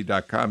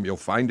ajc.com. You'll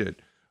find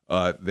it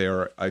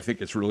there. I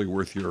think it's really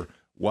worth your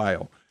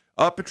while.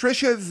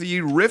 Patricia,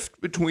 the rift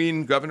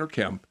between Governor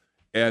Kemp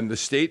and the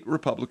state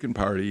Republican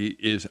Party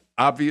is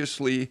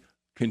obviously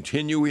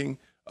continuing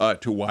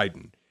to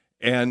widen.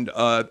 And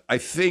I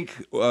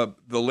think the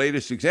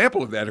latest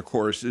example of that, of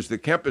course, is that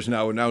Kemp has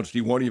now announced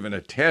he won't even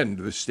attend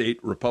the state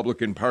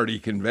Republican Party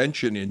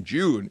convention in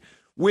June,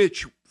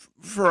 which,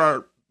 for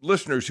our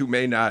listeners who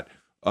may not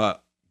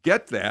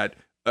get that,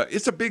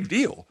 it's a big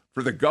deal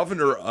for the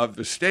governor of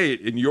the state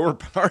in your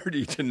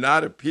party to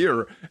not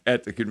appear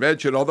at the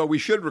convention, although we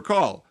should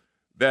recall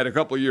that a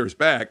couple of years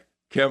back,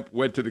 Kemp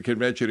went to the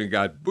convention and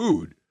got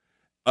booed.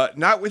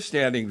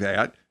 Notwithstanding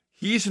that,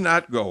 he's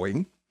not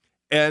going.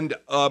 And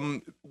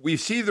we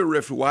see the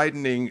rift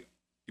widening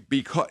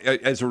because,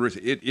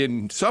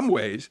 in some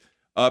ways,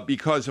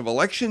 because of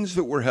elections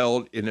that were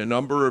held in a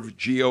number of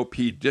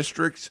GOP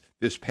districts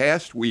this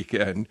past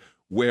weekend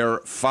where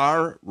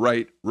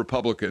far-right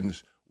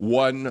Republicans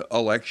won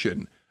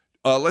election.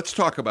 Let's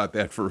talk about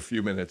that for a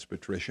few minutes,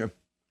 Patricia.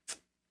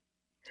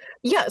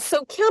 Yeah,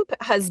 so Kemp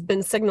has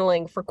been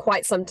signaling for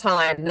quite some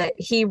time that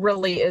he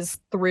really is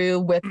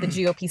through with the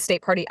GOP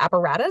state party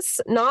apparatus,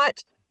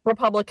 not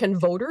Republican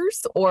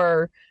voters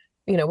or,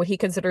 what he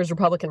considers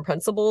Republican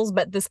principles,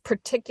 but this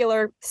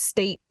particular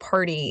state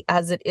party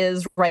as it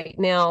is right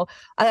now.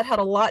 That had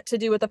a lot to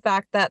do with the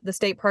fact that the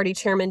state party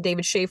chairman,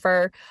 David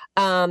Schaefer,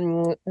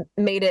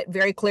 made it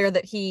very clear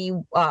that he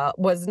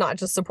was not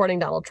just supporting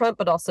Donald Trump,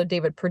 but also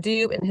David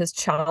Perdue in his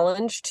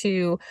challenge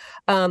to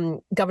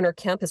Governor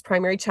Kemp, his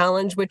primary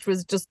challenge, which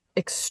was just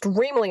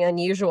extremely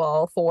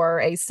unusual for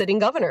a sitting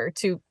governor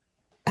to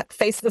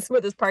face this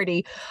with his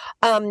party.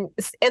 And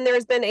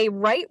there's been a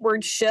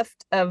rightward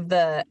shift of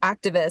the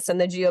activists and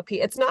the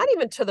GOP. It's not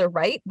even to the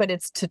right, but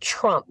it's to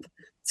Trump.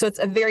 So it's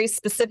a very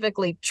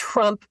specifically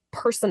Trump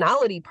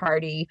personality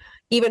party,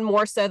 even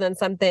more so than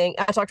something.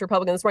 I talked to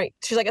Republicans this morning.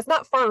 She's like, it's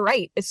not far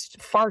right, it's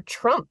far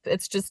Trump.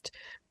 It's just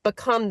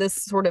become this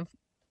sort of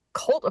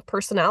cult of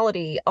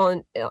personality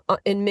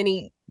in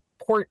many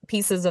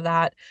pieces of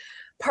that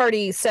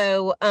party.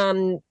 So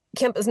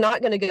Kemp is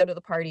not going to go to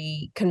the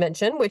party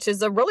convention, which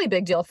is a really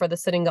big deal for the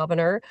sitting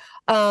governor.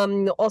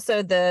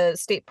 Also, the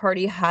state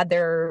party had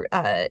their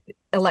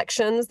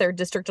elections, their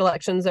district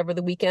elections over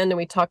the weekend. And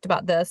we talked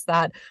about this,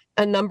 that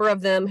a number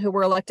of them who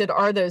were elected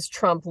are those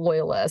Trump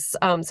loyalists.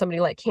 Somebody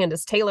like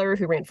Candace Taylor,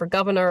 who ran for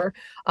governor.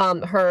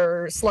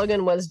 Her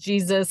slogan was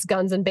Jesus,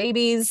 Guns, and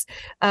Babies.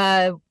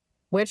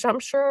 Which I'm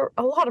sure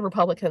a lot of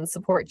Republicans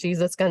support,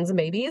 Jesus, guns, and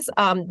babies.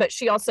 But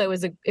she also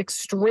is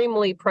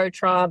extremely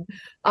pro-Trump,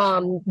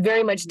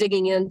 very much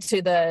digging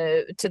into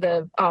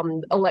the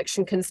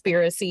election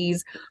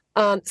conspiracies.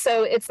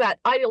 So it's that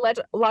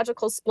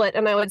ideological split.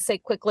 And I would say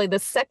quickly, the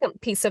second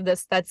piece of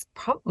this that's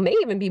may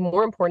even be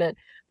more important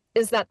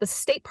is that the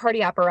state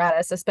party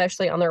apparatus,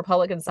 especially on the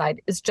Republican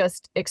side, is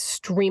just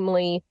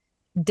extremely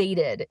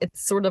dated.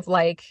 It's sort of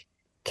like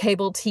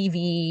cable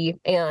TV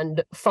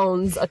and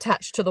phones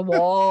attached to the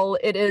wall.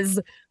 It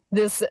is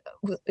this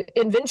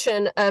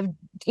invention of,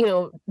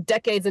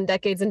 decades and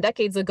decades and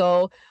decades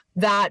ago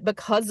that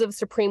because of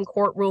Supreme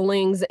Court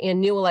rulings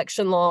and new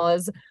election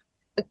laws,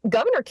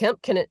 Governor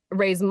Kemp can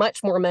raise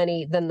much more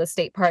money than the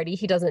state party.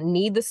 He doesn't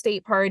need the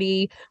state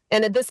party.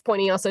 And at this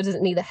point, he also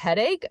doesn't need the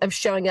headache of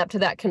showing up to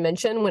that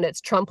convention when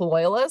it's Trump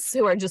loyalists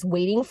who are just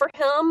waiting for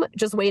him,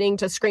 just waiting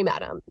to scream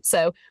at him.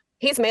 So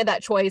he's made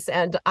that choice,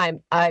 and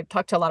I've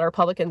talked to a lot of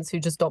Republicans who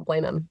just don't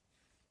blame him.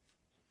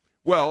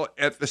 Well,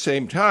 at the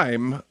same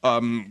time,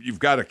 you've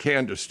got a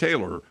Candace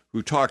Taylor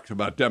who talked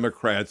about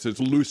Democrats as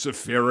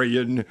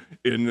Luciferian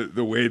in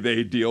the way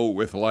they deal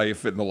with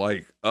life and the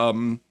like.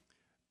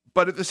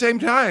 But at the same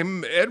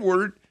time,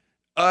 Edward,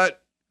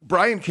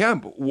 Brian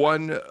Kemp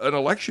won an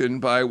election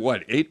by,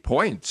 8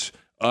 points?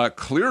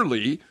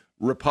 Clearly,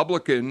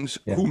 Republicans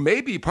who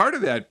may be part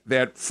of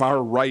that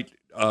far-right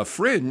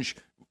fringe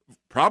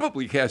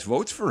probably cast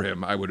votes for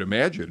him, I would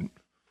imagine.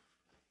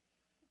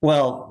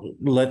 Well,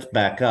 let's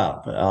back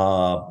up.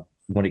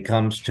 When it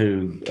comes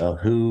to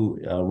who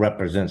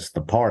represents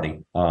the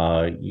party,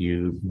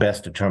 you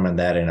best determine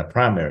that in a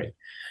primary.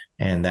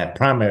 And that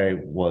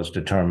primary was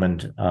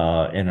determined in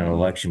an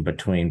election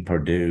between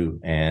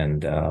Perdue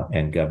and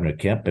Governor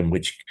Kemp, in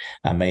which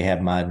I may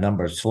have my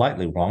numbers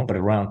slightly wrong, but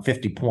around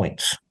 50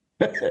 points.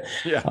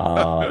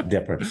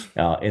 difference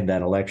in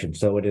that election.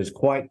 So it is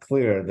quite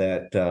clear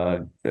that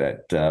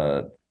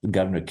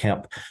Governor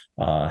Kemp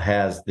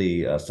has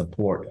the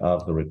support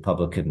of the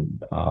Republican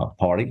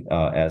Party,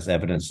 as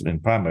evidenced in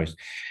primaries,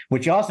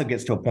 which also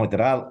gets to a point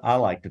that I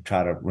like to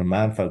try to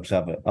remind folks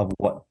of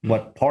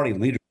what party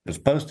leadership is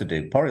supposed to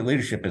do. Party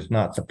leadership is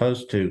not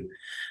supposed to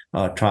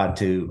try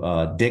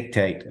to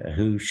dictate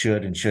who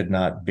should and should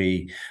not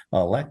be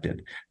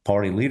elected.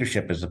 Party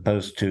leadership is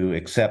supposed to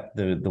accept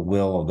the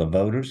will of the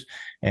voters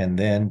and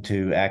then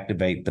to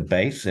activate the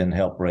base and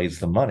help raise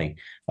the money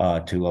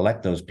to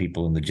elect those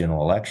people in the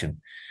general election.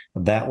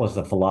 That was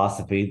the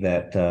philosophy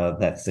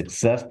that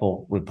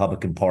successful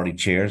Republican Party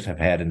chairs have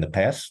had in the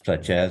past,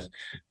 such as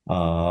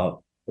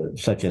Sue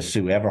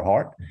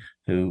Everhart,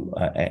 who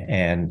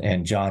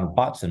and John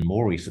Watson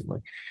more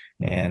recently.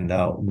 And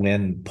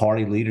when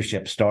party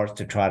leadership starts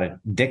to try to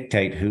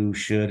dictate who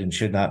should and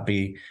should not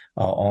be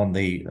on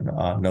the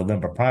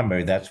November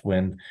primary, that's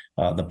when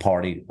the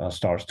party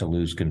starts to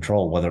lose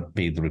control, whether it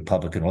be the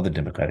Republican or the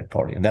Democratic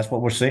Party. And that's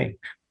what we're seeing.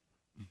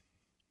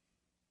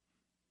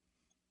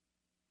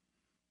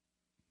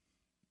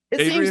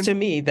 It seems to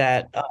me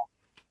that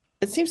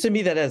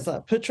as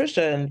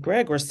Patricia and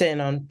Greg were saying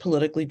on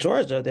Politically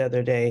Georgia the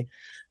other day,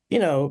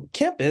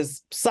 Kemp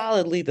is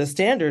solidly the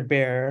standard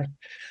bearer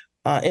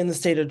in the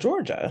state of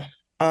Georgia.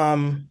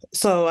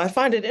 So I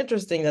find it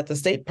interesting that the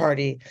state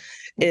party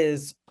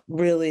is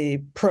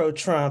really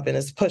pro-Trump and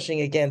is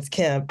pushing against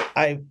Kemp.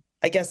 I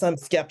guess I'm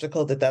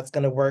skeptical that that's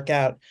going to work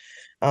out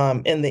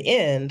in the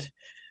end.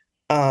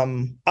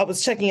 I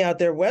was checking out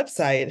their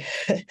website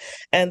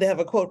and they have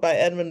a quote by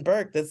Edmund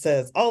Burke that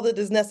says, "All that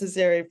is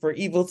necessary for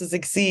evil to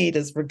succeed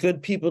is for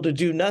good people to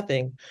do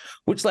nothing,"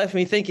 which left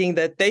me thinking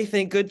that they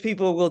think good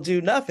people will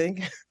do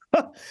nothing.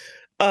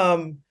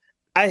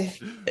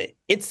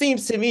 It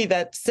seems to me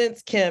that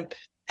since Kemp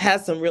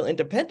has some real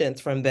independence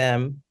from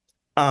them,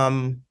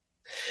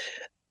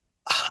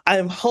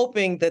 I'm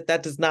hoping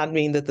that does not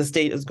mean that the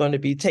state is going to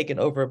be taken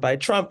over by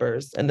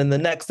Trumpers. And in the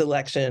next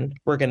election,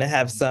 we're going to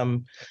have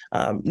some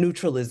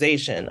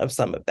neutralization of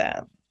some of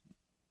that.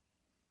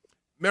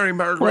 Mary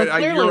Margaret,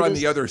 you're on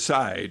the other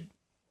side.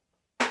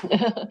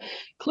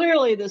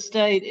 Clearly, the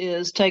state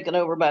is taken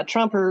over by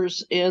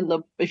Trumpers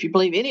if you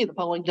believe any of the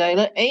polling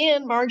data,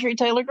 and Marjorie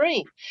Taylor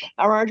Greene.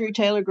 Marjorie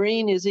Taylor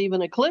Greene is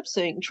even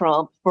eclipsing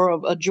Trump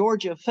for a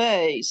Georgia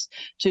face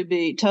to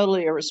be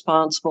totally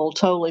irresponsible,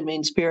 totally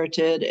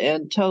mean-spirited,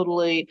 and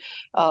totally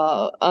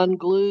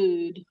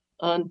unglued,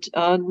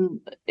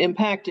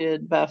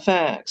 unimpacted by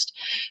facts.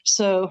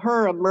 So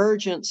her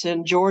emergence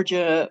in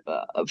Georgia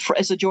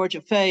as a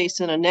Georgia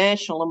face and a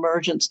national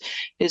emergence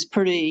is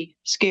pretty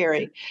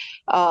scary.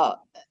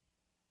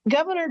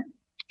 Governor,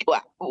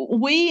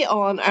 we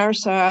on our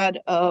side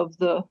of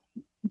the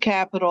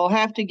Capitol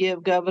have to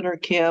give Governor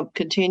Kemp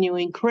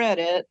continuing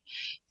credit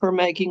for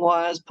making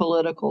wise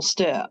political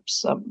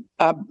steps.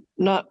 I'm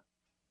not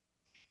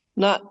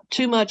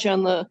too much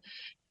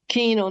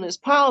keen on his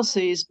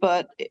policies,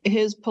 but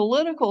his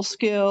political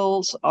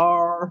skills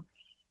are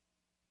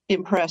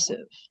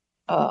impressive.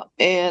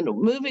 And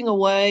moving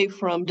away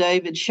from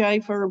David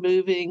Schaefer,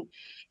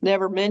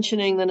 never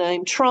mentioning the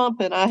name Trump,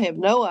 and I have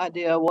no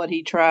idea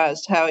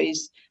how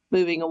he's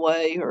moving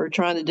away or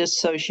trying to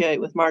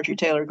disassociate with Marjorie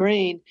Taylor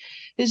Greene,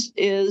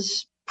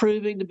 is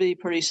proving to be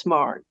pretty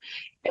smart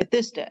at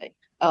this day.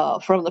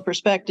 From the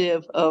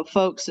perspective of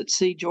folks that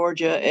see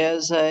Georgia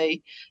as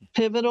a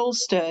pivotal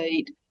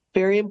state,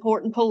 very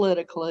important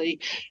politically,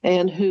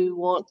 and who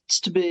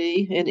wants to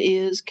be and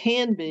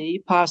can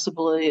be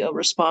possibly a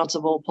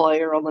responsible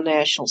player on the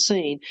national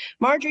scene.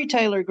 Marjorie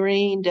Taylor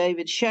Greene,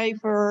 David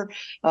Schaefer,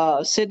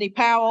 Sidney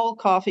Powell,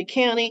 Coffee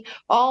County,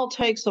 all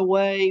takes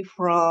away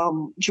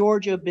from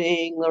Georgia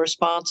being the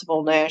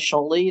responsible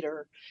national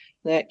leader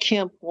that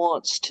Kemp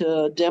wants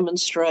to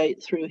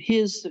demonstrate through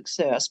his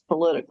success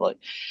politically.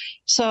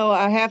 So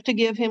I have to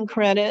give him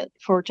credit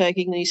for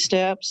taking these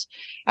steps.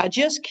 I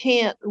just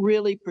can't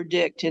really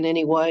predict in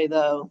any way,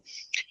 though.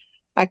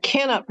 I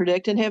cannot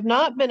predict and have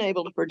not been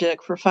able to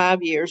predict for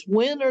 5 years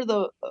when are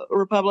the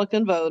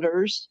Republican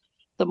voters,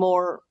 the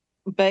more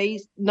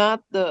base,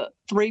 not the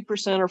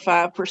 3% or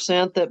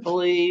 5% that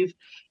believe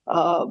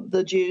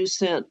the Jews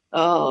sent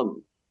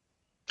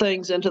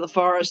things into the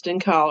forest in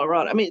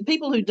Colorado. I mean,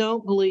 people who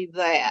don't believe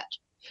that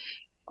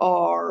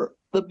are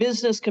the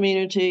business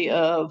community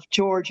of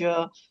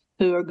Georgia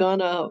who are going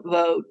to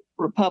vote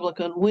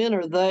Republican. When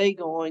are they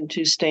going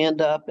to stand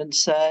up and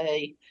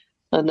say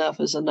enough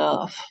is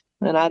enough?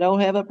 And I don't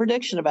have a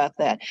prediction about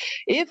that.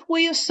 If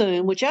we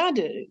assume, which I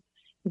do,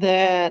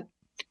 that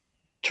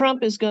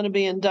Trump is going to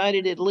be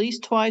indicted at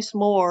least twice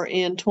more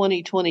in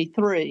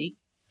 2023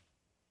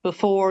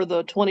 before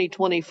the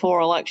 2024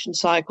 election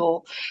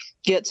cycle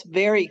gets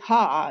very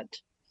hot,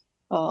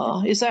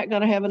 is that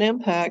going to have an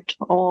impact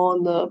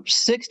on the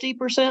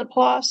 60%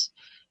 plus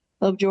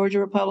of Georgia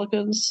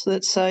Republicans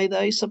that say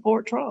they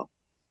support Trump?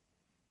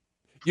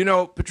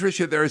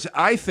 Patricia, there's,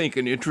 I think,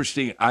 an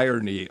interesting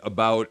irony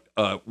about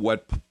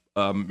what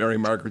Mary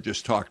Margaret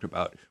just talked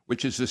about,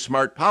 which is the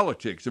smart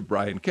politics of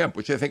Brian Kemp,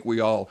 which I think we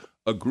all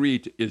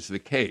agree is the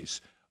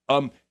case.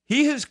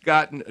 He has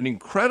gotten an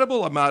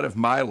incredible amount of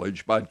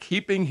mileage by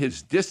keeping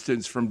his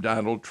distance from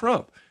Donald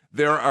Trump.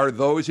 There are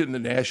those in the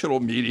national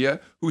media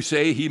who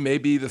say he may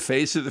be the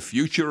face of the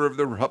future of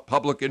the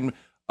Republican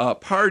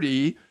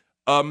Party.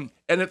 And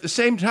at the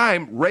same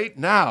time, right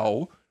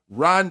now,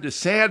 Ron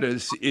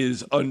DeSantis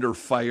is under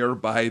fire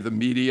by the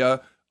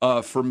media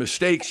for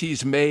mistakes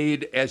he's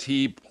made as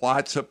he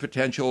plots a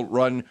potential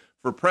run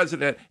for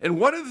president. And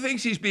one of the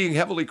things he's being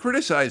heavily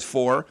criticized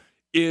for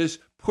is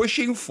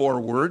pushing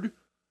forward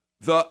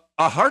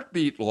a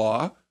heartbeat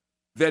law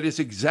that is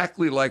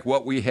exactly like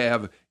what we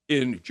have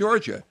in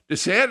Georgia.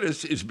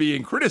 DeSantis is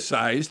being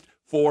criticized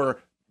for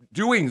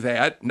doing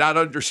that, not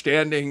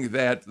understanding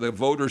that the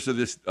voters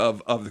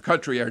of the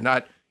country are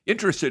not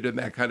interested in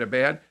that kind of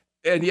ban.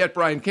 And yet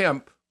Brian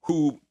Kemp,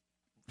 who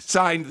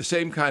signed the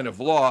same kind of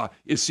law,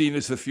 is seen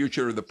as the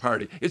future of the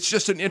party. It's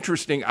just an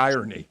interesting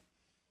irony.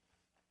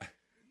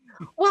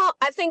 Well,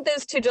 I think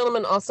those two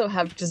gentlemen also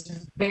have just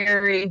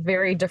very,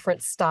 very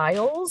different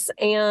styles.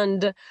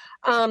 And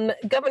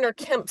Governor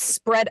Kemp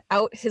spread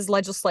out his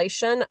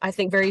legislation, I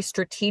think, very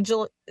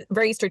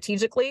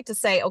strategically to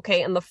say,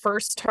 okay, in the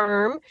first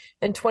term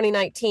in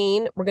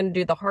 2019, we're going to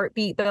do the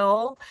heartbeat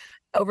bill.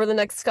 Over the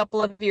next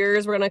couple of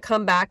years, we're going to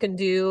come back and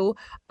do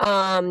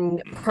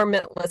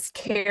permitless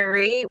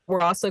carry.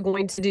 We're also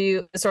going to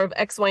do sort of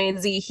X, Y, and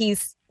Z.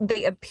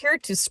 They appear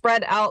to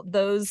spread out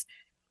those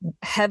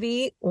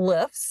heavy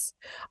lifts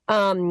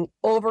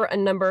over a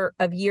number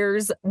of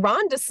years.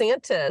 Ron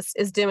DeSantis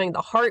is doing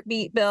the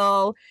heartbeat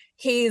bill.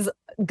 He's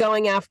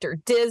going after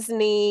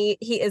Disney.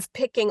 He is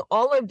picking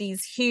all of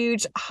these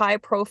huge,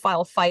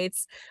 high-profile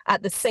fights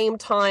at the same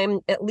time.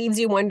 It leaves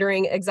you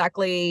wondering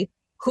exactly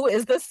who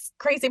is this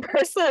crazy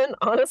person,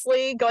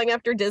 honestly, going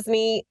after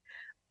Disney.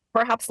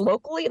 Perhaps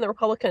locally in the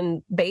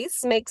Republican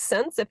base makes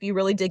sense if you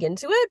really dig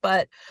into it,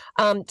 but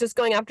just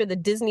going after the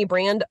Disney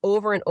brand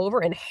over and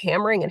over and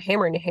hammering and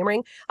hammering and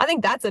hammering, I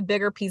think that's a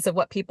bigger piece of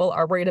what people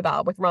are worried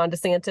about with Ron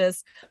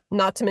DeSantis,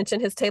 not to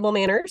mention his table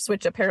manners,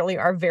 which apparently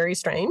are very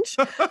strange.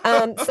 So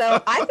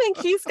I think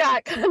he's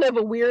got kind of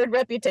a weird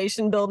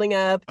reputation building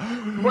up.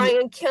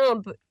 Brian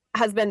Kemp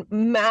has been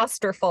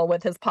masterful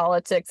with his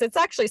politics. It's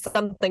actually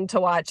something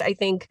to watch. I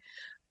think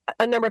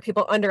a number of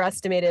people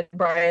underestimated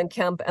Brian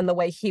Kemp and the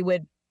way he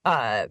would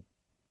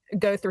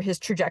go through his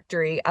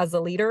trajectory as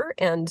a leader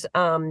and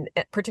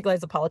particularly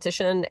as a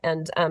politician.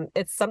 And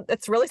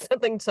it's really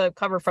something to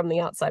cover from the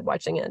outside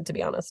watching in, to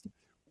be honest.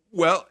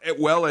 Well,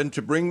 and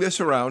to bring this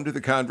around to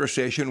the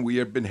conversation we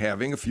have been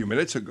having a few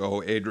minutes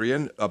ago,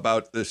 Adrian,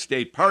 about the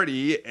state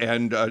party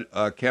and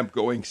Kemp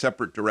going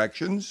separate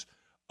directions,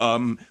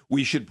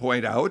 we should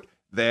point out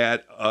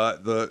that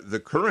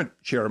the current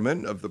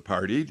chairman of the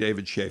party,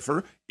 David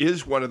Schaefer,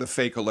 is one of the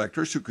fake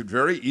electors who could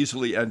very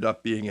easily end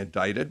up being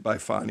indicted by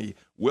Fani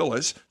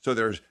Willis. So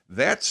there's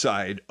that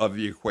side of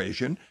the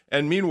equation.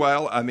 And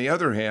meanwhile, on the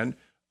other hand,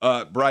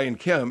 Brian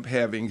Kemp,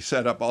 having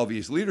set up all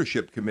these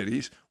leadership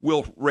committees,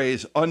 will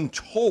raise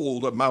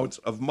untold amounts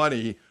of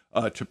money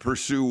to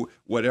pursue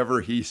whatever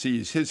he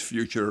sees his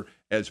future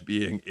as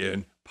being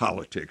in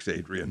politics,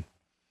 Adrian.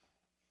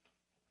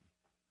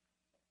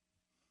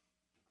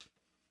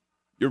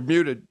 You're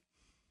muted.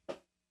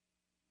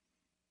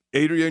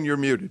 Adrian, you're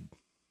muted.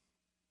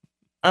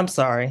 I'm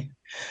sorry.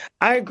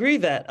 I agree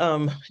that,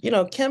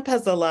 Kemp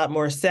has a lot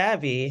more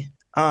savvy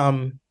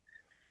than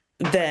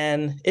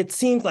it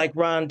seems like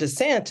Ron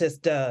DeSantis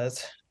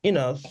does.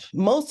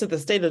 Most of the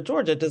state of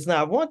Georgia does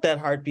not want that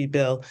heartbeat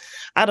bill.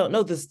 I don't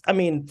know this. I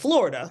mean,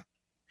 Florida.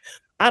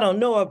 I don't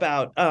know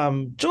about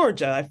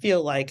Georgia. I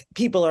feel like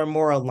people are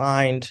more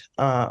aligned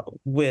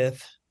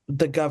with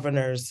the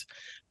governor's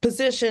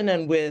position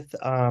and with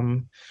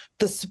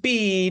the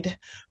speed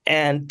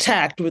and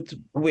tact with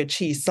which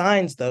he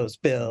signs those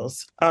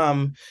bills.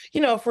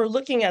 If we're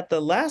looking at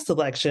the last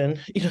election,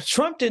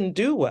 Trump didn't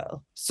do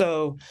well.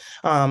 So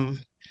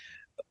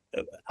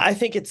I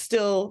think it's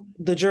still,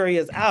 the jury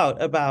is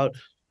out about,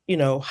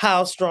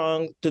 how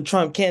strong the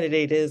Trump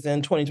candidate is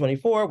in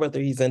 2024,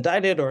 whether he's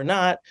indicted or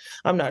not.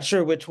 I'm not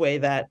sure which way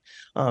that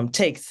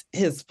takes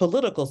his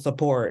political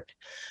support.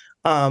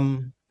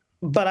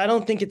 But I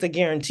don't think it's a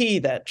guarantee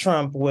that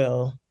Trump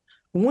will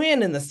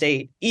win in the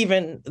state,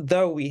 even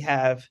though we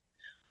have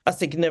a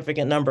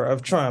significant number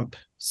of Trump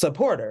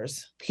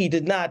supporters. He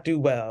did not do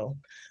well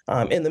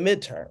in the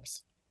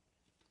midterms.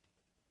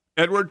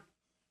 Edward?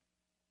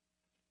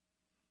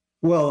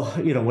 Well,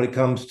 when it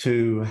comes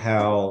to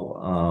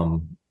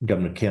how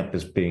Governor Kemp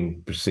is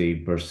being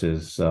perceived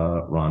versus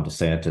Ron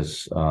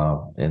DeSantis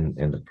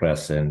in the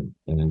press and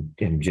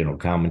in general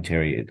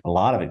commentary, a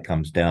lot of it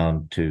comes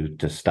down to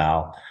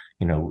style.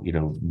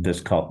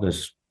 This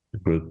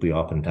group, we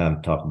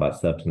oftentimes talk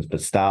about substance,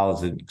 but style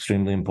is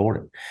extremely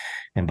important.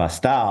 And by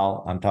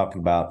style, I'm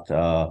talking about,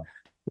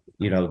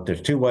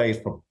 there's two ways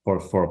for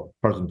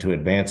a person to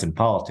advance in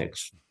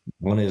politics.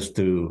 One is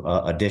through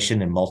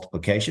addition and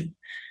multiplication,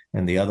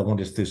 and the other one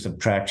is through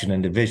subtraction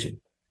and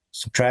division.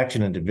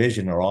 subtraction and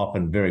division are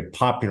often very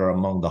popular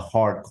among the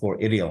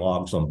hardcore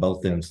ideologues on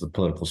both ends of the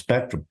political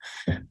spectrum.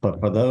 But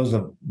for those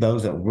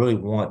that really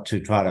want to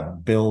try to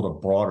build a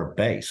broader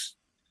base,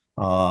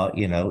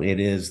 it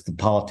is the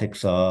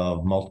politics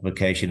of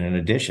multiplication and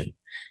addition.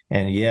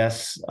 And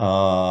yes,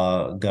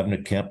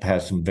 Governor Kemp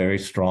has some very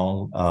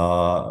strong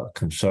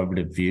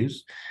conservative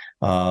views,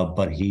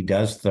 but he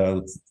does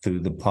throw through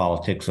the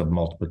politics of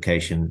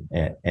multiplication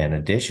and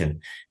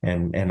addition,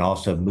 and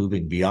also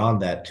moving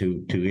beyond that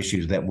to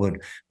issues that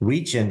would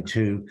reach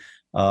into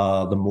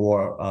the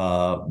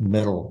more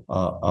middle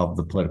of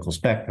the political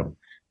spectrum.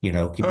 Keep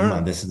in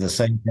mind, this is the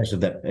same person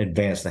that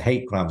advanced the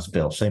hate crimes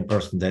bill, same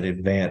person that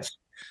advanced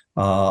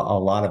a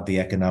lot of the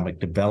economic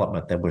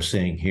development that we're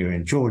seeing here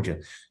in Georgia,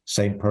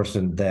 same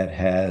person that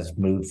has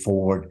moved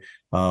forward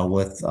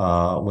with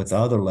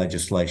other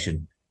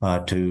legislation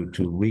to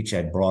reach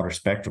a broader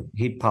spectrum.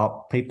 He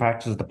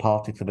practices the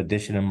politics of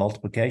addition and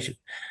multiplication.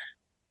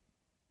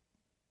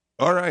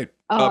 All right,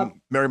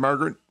 Mary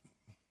Margaret.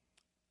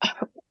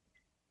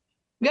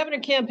 Governor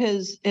Kemp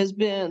has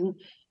been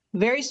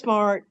very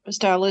smart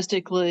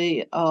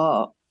stylistically,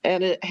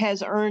 and it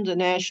has earned a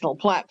national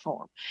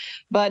platform.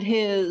 But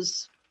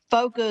his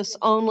focus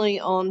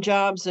only on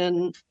jobs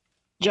and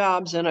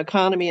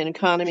economy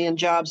and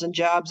jobs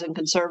and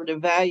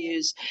conservative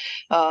values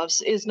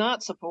is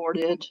not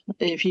supported,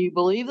 if you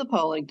believe the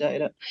polling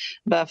data,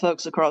 by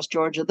folks across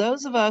Georgia.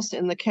 Those of us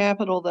in the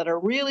Capitol that are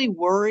really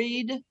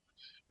worried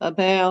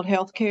about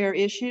healthcare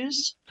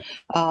issues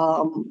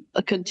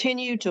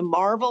continue to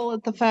marvel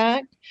at the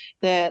fact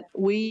that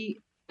we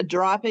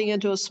dropping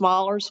into a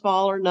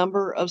smaller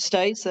number of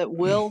states that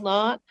will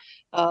not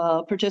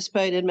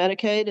participate in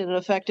Medicaid in an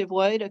effective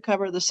way to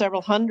cover the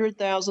several hundred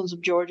thousands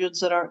of Georgians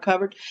that aren't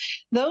covered.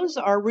 Those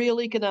are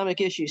real economic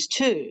issues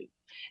too.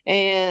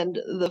 And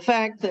the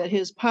fact that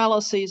his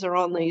policies are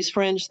on these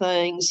fringe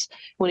things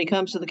when he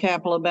comes to the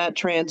Capitol about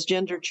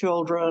transgender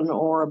children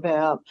or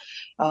about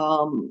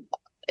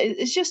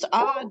it's just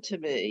odd to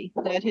me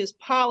that his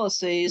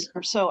policies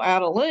are so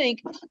out of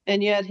link,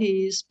 and yet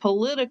he's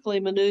politically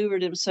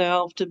maneuvered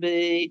himself to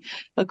be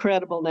a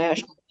credible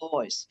national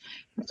voice.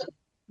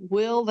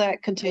 Will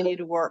that continue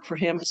to work for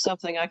him? Is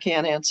something I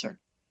can't answer.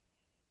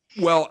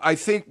 Well, I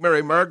think,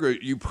 Mary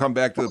Margaret, you come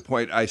back to the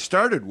point I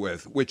started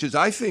with, which is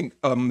I think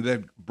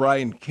that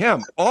Brian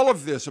Kemp, all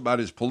of this about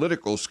his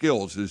political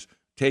skills is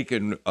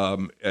taken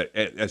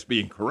as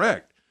being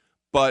correct.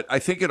 But I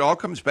think it all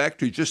comes back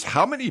to just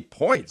how many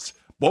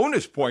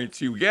bonus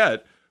points you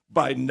get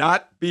by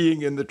not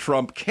being in the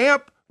Trump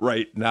camp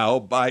right now,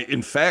 by,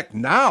 in fact,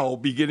 now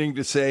beginning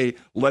to say,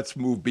 let's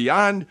move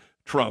beyond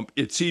Trump.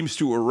 It seems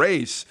to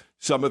erase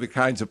some of the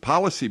kinds of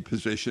policy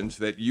positions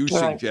that you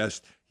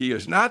suggest he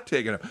has not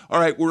taken up. All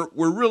right, we're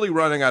really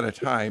running out of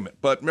time.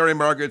 But Mary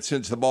Margaret,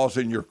 since the ball's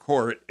in your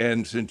court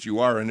and since you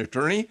are an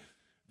attorney,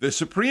 the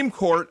Supreme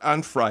Court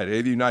on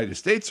Friday, the United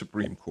States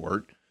Supreme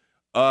Court,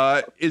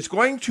 is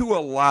going to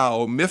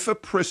allow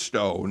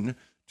mifepristone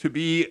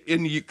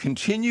to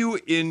continue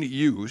in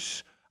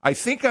use. I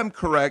think I'm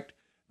correct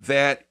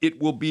that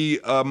it will be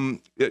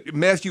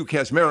Matthew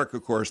Kaczmarek,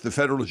 of course, the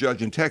federal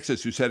judge in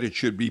Texas, who said it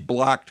should be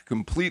blocked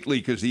completely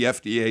because the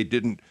FDA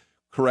didn't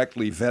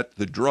correctly vet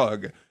the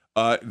drug.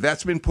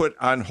 That's been put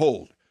on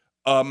hold.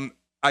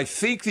 I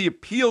think the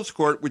appeals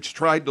court, which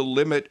tried to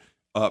limit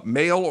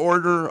mail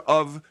order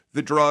of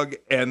the drug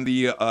and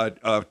the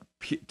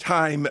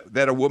time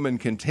that a woman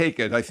can take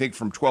it, I think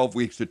from 12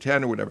 weeks to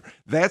 10 or whatever,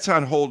 that's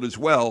on hold as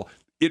well.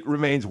 It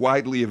remains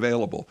widely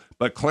available.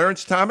 But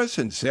Clarence Thomas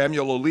and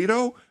Samuel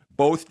Alito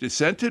both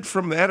dissented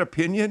from that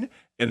opinion,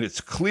 and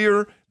it's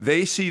clear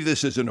they see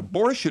this as an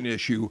abortion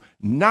issue,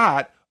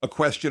 not a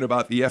question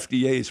about the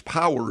FDA's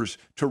powers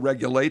to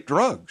regulate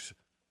drugs.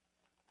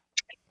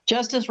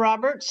 Justice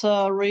Roberts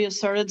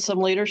reasserted some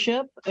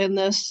leadership in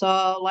this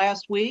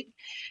last week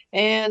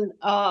and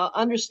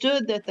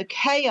understood that the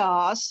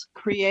chaos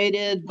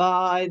created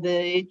by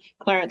the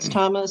Clarence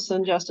Thomas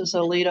and Justice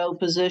Alito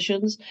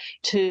positions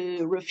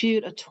to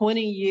refute a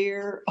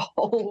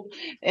 20-year-old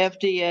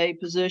FDA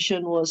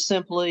position was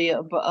simply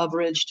a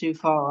bridge too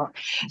far.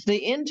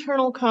 The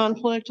internal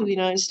conflict of the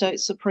United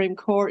States Supreme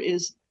Court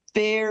is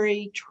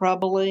very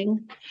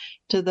troubling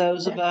to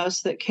those of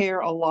us that care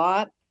a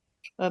lot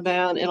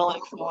about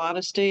intellectual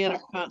honesty in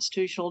our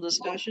constitutional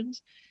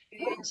discussions.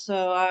 And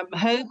so I'm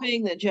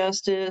hoping that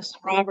Justice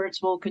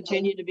Roberts will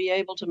continue to be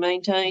able to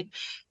maintain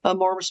a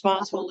more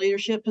responsible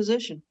leadership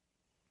position.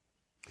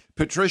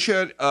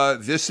 Patricia,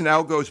 this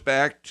now goes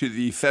back to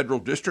the Federal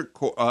District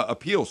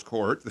Appeals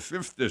Court, the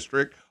 5th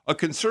District, a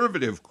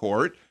conservative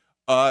court,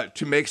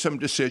 to make some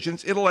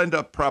decisions. It'll end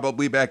up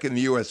probably back in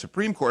the U.S.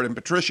 Supreme Court. And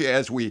Patricia,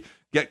 as we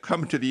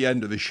come to the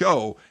end of the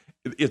show,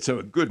 it's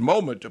a good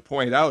moment to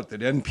point out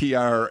that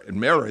NPR and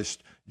Marist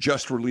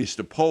just released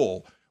a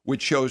poll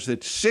which shows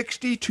that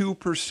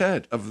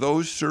 62% of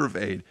those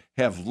surveyed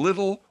have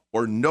little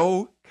or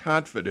no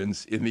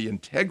confidence in the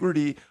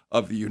integrity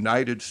of the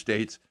United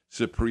States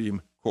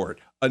Supreme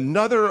Court.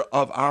 Another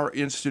of our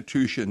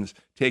institutions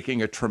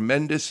taking a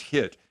tremendous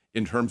hit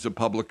in terms of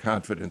public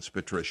confidence,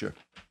 Patricia.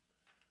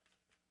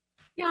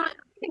 Yeah,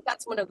 I think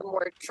that's one of the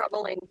more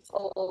troubling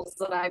polls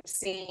that I've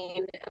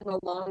seen in a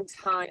long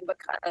time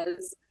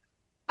because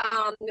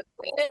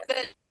we know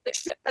that the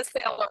ship has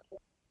sailed on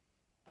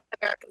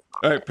American.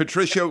 All right,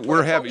 Patricia,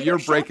 you're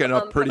breaking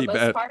up pretty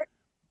bad.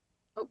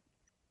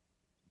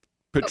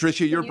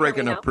 Patricia, you're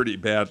breaking up pretty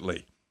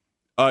badly.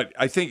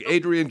 I think,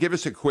 Adrian, give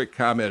us a quick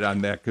comment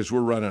on that because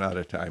we're running out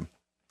of time.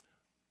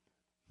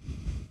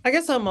 I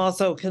guess I'm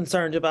also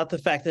concerned about the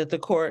fact that the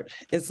court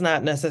is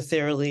not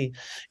necessarily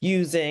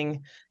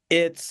using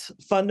its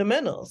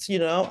fundamentals.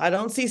 I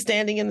don't see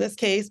standing in this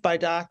case by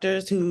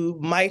doctors who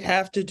might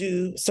have to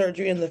do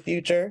surgery in the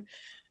future.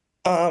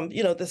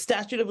 The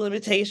statute of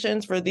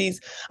limitations for these,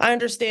 I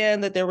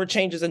understand that there were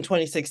changes in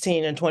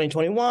 2016 and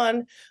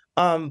 2021,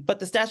 but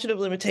the statute of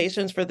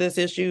limitations for this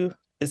issue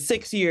is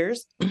 6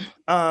 years.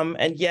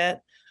 And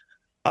yet,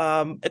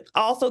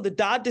 also the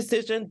Dodd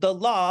decision, the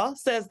law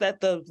says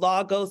that the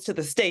law goes to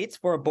the states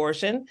for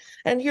abortion.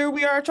 And here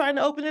we are trying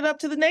to open it up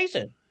to the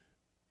nation.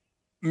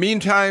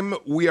 Meantime,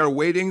 we are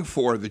waiting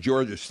for the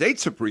Georgia State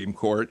Supreme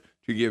Court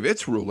to give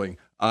its ruling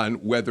on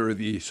whether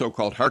the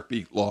so-called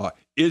heartbeat law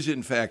is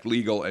in fact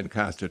legal and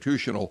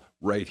constitutional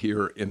right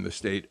here in the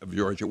state of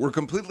Georgia. We're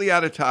completely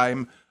out of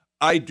time.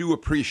 I do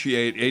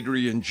appreciate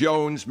Adrian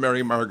Jones,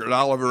 Mary Margaret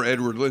Oliver,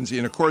 Edward Lindsay,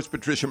 and of course,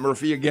 Patricia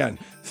Murphy again.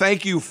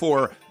 Thank you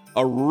for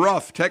a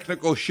rough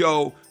technical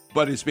show,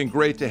 but it's been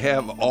great to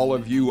have all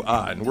of you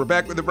on. We're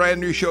back with a brand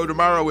new show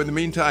tomorrow. In the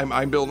meantime,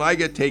 I'm Bill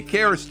Nigut. Take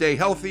care, stay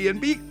healthy,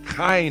 and be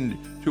kind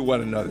to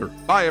one another.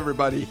 Bye,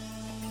 everybody.